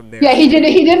 and then from there. Yeah, he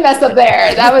did mess up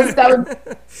there. That was,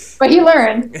 but he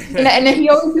learned. And he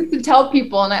always used to tell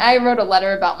people, and I wrote a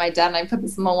letter about my dad, and I put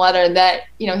this in the letter, that,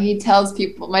 he tells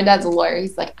people, my dad's a lawyer.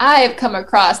 He's like, I have come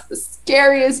across the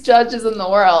scariest judges in the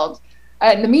world,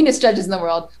 and the meanest judges in the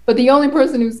world, but the only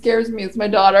person who scares me is my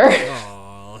daughter. Aww.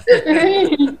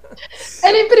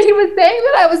 But he was saying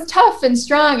that I was tough and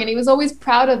strong, and he was always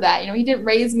proud of that. He didn't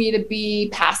raise me to be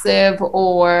passive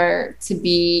or to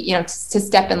be, to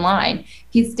step in line.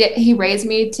 He raised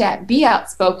me to be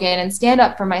outspoken and stand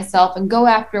up for myself and go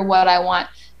after what I want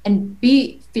and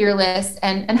be fearless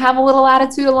and have a little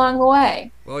attitude along the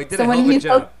way. Well, he did a hell of a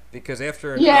job. Because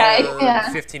after an hour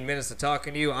and 15 minutes of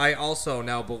talking to you, I also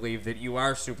now believe that you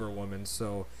are Superwoman.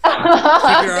 So keep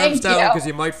your arms down because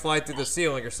you might fly through the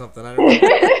ceiling or something. I don't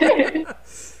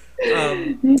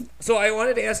know. So I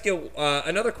wanted to ask you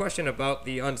another question about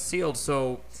the Unsealed.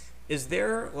 So is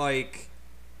there like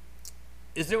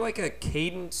a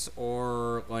cadence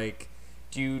or like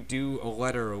do you do a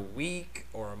letter a week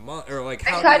or a month or like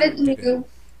how do you do?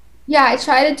 Yeah, I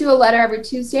try to do a letter every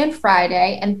Tuesday and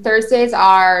Friday, and Thursdays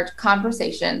are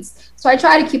conversations. So I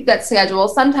try to keep that schedule.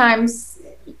 Sometimes,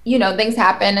 things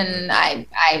happen and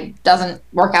I doesn't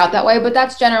work out that way, but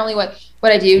that's generally what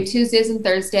I do. Tuesdays and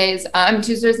Thursdays,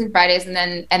 Tuesdays and Fridays, and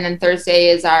then Thursday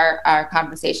is our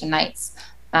conversation nights.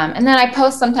 And then I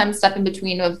post sometimes stuff in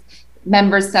between of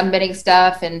members submitting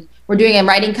stuff, and we're doing a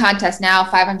writing contest now,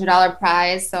 $500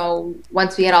 prize. So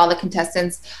once we get all the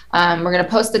contestants, we're going to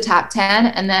post the top 10,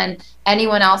 and then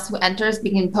anyone else who enters,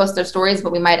 we can post their stories,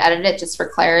 but we might edit it just for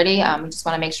clarity. We just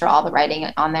want to make sure all the writing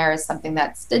on there is something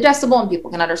that's digestible and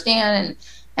people can understand,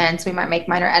 and so we might make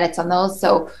minor edits on those.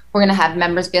 So we're going to have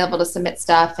members be able to submit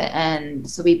stuff, and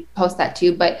so we post that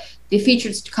too. But the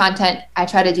featured content, I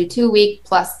try to do 2 a week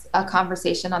plus a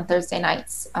conversation on Thursday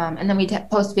nights. And then we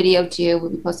post video too.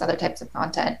 We post other types of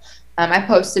content. I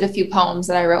posted a few poems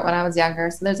that I wrote when I was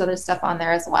younger. So there's other stuff on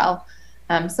there as well.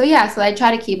 So I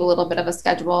try to keep a little bit of a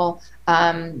schedule.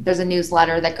 There's a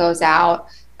newsletter that goes out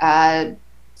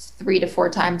 3 to 4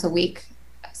 times a week.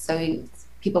 So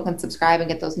people can subscribe and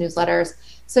get those newsletters.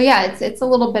 So it's a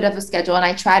little bit of a schedule, and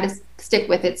I try to stick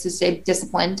with it to stay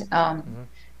disciplined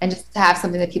and just to have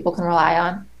something that people can rely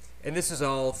on. And this is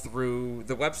all through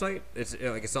the website?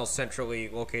 It's all centrally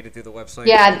located through the website?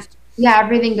 Yeah,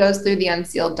 everything goes through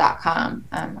theunsealed.com.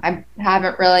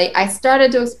 I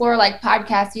started to explore like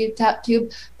podcast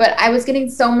YouTube, but I was getting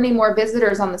so many more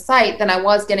visitors on the site than I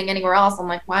was getting anywhere else. I'm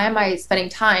like, why am I spending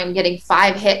time getting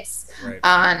 5 hits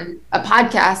on a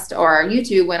podcast or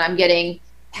YouTube when I'm getting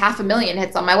 500,000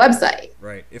 hits on my website?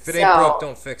 Right. If it ain't broke,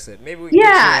 don't fix it. Maybe we can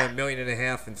get you 1.5 million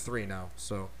and 3 now.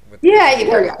 So there we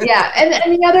go. Yeah.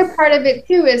 And the other part of it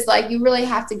too is like you really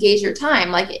have to gauge your time.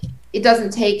 Like it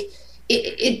doesn't take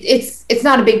it's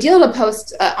not a big deal to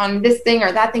post on this thing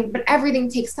or that thing, but everything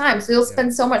takes time. So you'll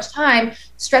spend so much time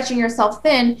stretching yourself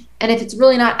thin, and if it's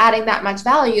really not adding that much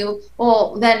value,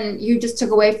 well, then you just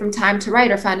took away from time to write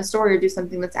or find a story or do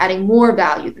something that's adding more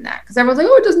value than that. Because everyone's like,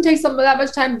 oh, it doesn't take that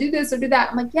much time to do this or do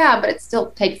that. I'm like, yeah, but it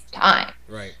still takes time.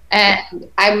 Right. And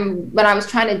when I was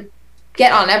trying to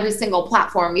get on every single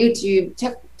platform, YouTube,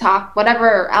 TikTok,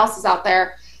 whatever else is out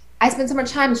there, I spent so much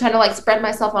time trying to like spread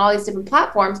myself on all these different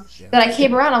platforms that I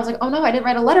came around. I was like, oh no, I didn't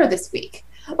write a letter this week.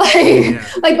 Like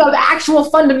the actual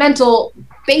fundamental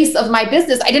base of my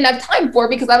business, I didn't have time for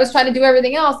because I was trying to do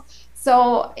everything else.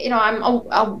 So,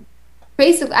 I'm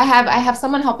basically, I have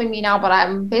someone helping me now, but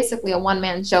I'm basically a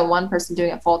one-man show, one person doing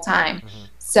it full time. Mm-hmm.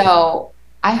 So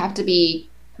I have to be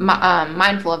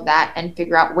mindful of that and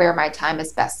figure out where my time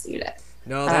is best suited.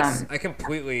 No, that's, I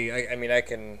completely, I mean, I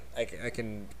can, I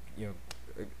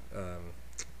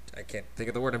can't think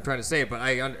of the word I'm trying to say, but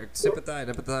I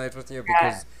empathize with you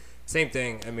because same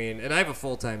thing. I mean, and I have a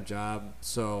full-time job,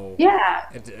 so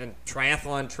and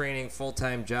triathlon training,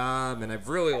 full-time job, and I've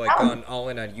really gone all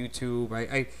in on YouTube.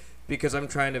 I because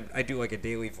I do like a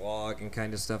daily vlog and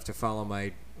kind of stuff to follow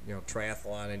my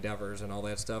triathlon endeavors and all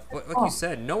that stuff. But like you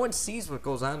said, no one sees what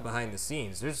goes on behind the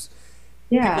scenes.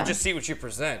 People just see what you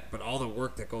present, but all the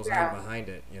work that goes on behind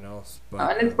it,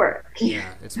 But, and it's work.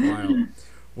 Yeah, it's wild.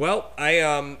 Well,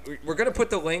 we're going to put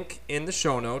the link in the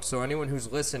show notes, so anyone who's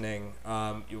listening,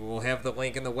 you will have the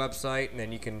link in the website, and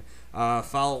then you can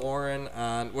follow Lauren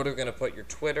on, what are we going to put, your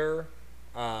Twitter?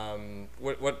 Twitter,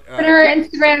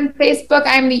 Instagram, Facebook.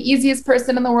 I'm the easiest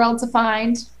person in the world to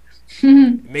find.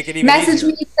 Make it even Message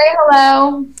easier. Me, say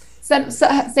hello,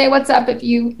 say what's up if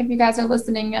you guys are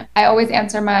listening. I always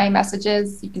answer my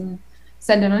messages. You can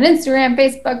send it on Instagram,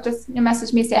 Facebook. Just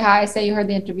message me, say hi, say you heard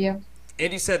the interview.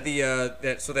 And you said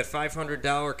that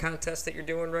 $500 contest that you're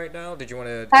doing right now. Did you want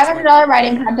to? $500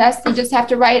 writing contest. You just have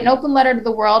to write an open letter to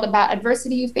the world about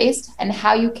adversity you faced and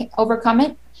how you can overcome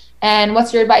it, and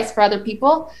what's your advice for other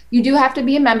people. You do have to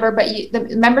be a member, but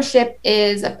the membership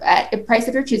is at a price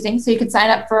of your choosing. So you can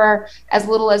sign up for as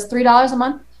little as $3 a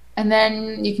month, and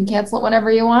then you can cancel it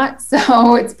whenever you want.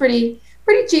 So it's pretty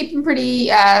cheap and pretty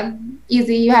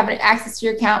easy. You have access to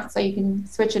your account, so you can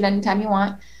switch it anytime you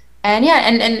want. And yeah,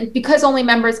 and because only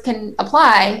members can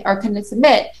apply or can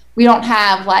submit, we don't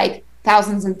have like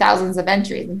thousands and thousands of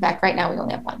entries. In fact, right now we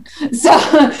only have one. So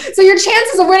your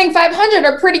chances of winning 500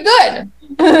 are pretty good.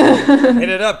 Hit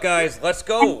it up, guys. Let's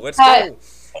go. Let's go.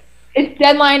 Its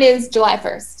deadline is July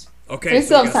 1st. Okay,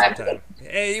 so we got some time.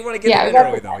 Hey, you want to get it in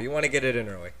early, though. You want to get it in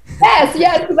early. Yes,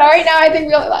 because right now I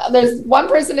think there's one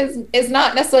person is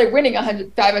not necessarily winning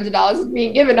 $500,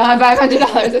 being given $500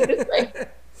 at this rate.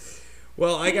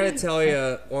 Well, I got to tell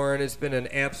you, Lauren, it's been an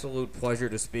absolute pleasure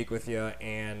to speak with you,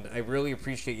 and I really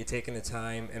appreciate you taking the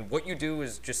time. And what you do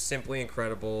is just simply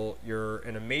incredible. You're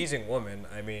an amazing woman.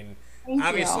 I mean,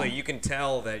 obviously, you can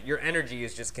tell that your energy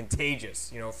is just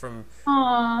contagious. You know, from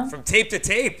tape to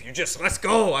tape, you just let's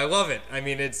go. I love it. I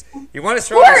mean, you want to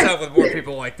surround yourself with more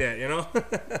people like that. You know.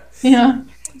 Yeah.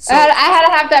 So, I had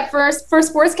to have that first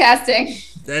sports casting.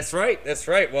 That's right. That's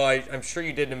right. Well, I'm sure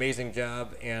you did an amazing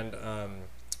job, and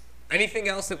anything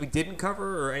else that we didn't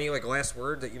cover, or any like last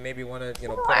word that you maybe want to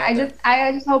put out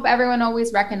I just hope everyone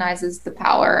always recognizes the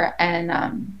power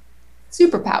and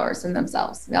superpowers in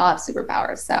themselves. We all have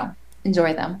superpowers, so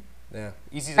enjoy them. Yeah,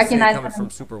 easy to say coming from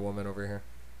Superwoman over here.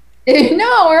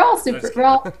 No, we're all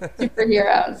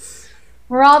superheroes.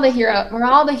 We're all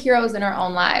the heroes in our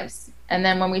own lives, and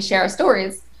then when we share our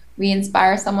stories, we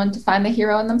inspire someone to find the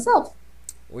hero in themselves.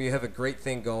 Well, you have a great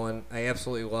thing going. I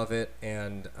absolutely love it,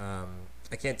 and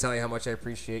I can't tell you how much I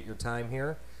appreciate your time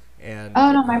here. And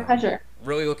my pleasure.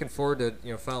 Really looking forward to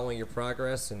following your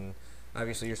progress, and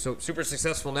obviously you're so super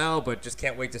successful now, but just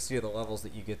can't wait to see the levels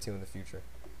that you get to in the future.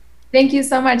 Thank you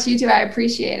so much. You too. I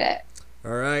appreciate it.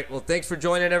 All right. Well, thanks for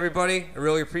joining, everybody. I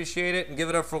really appreciate it, and give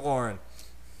it up for Lauren.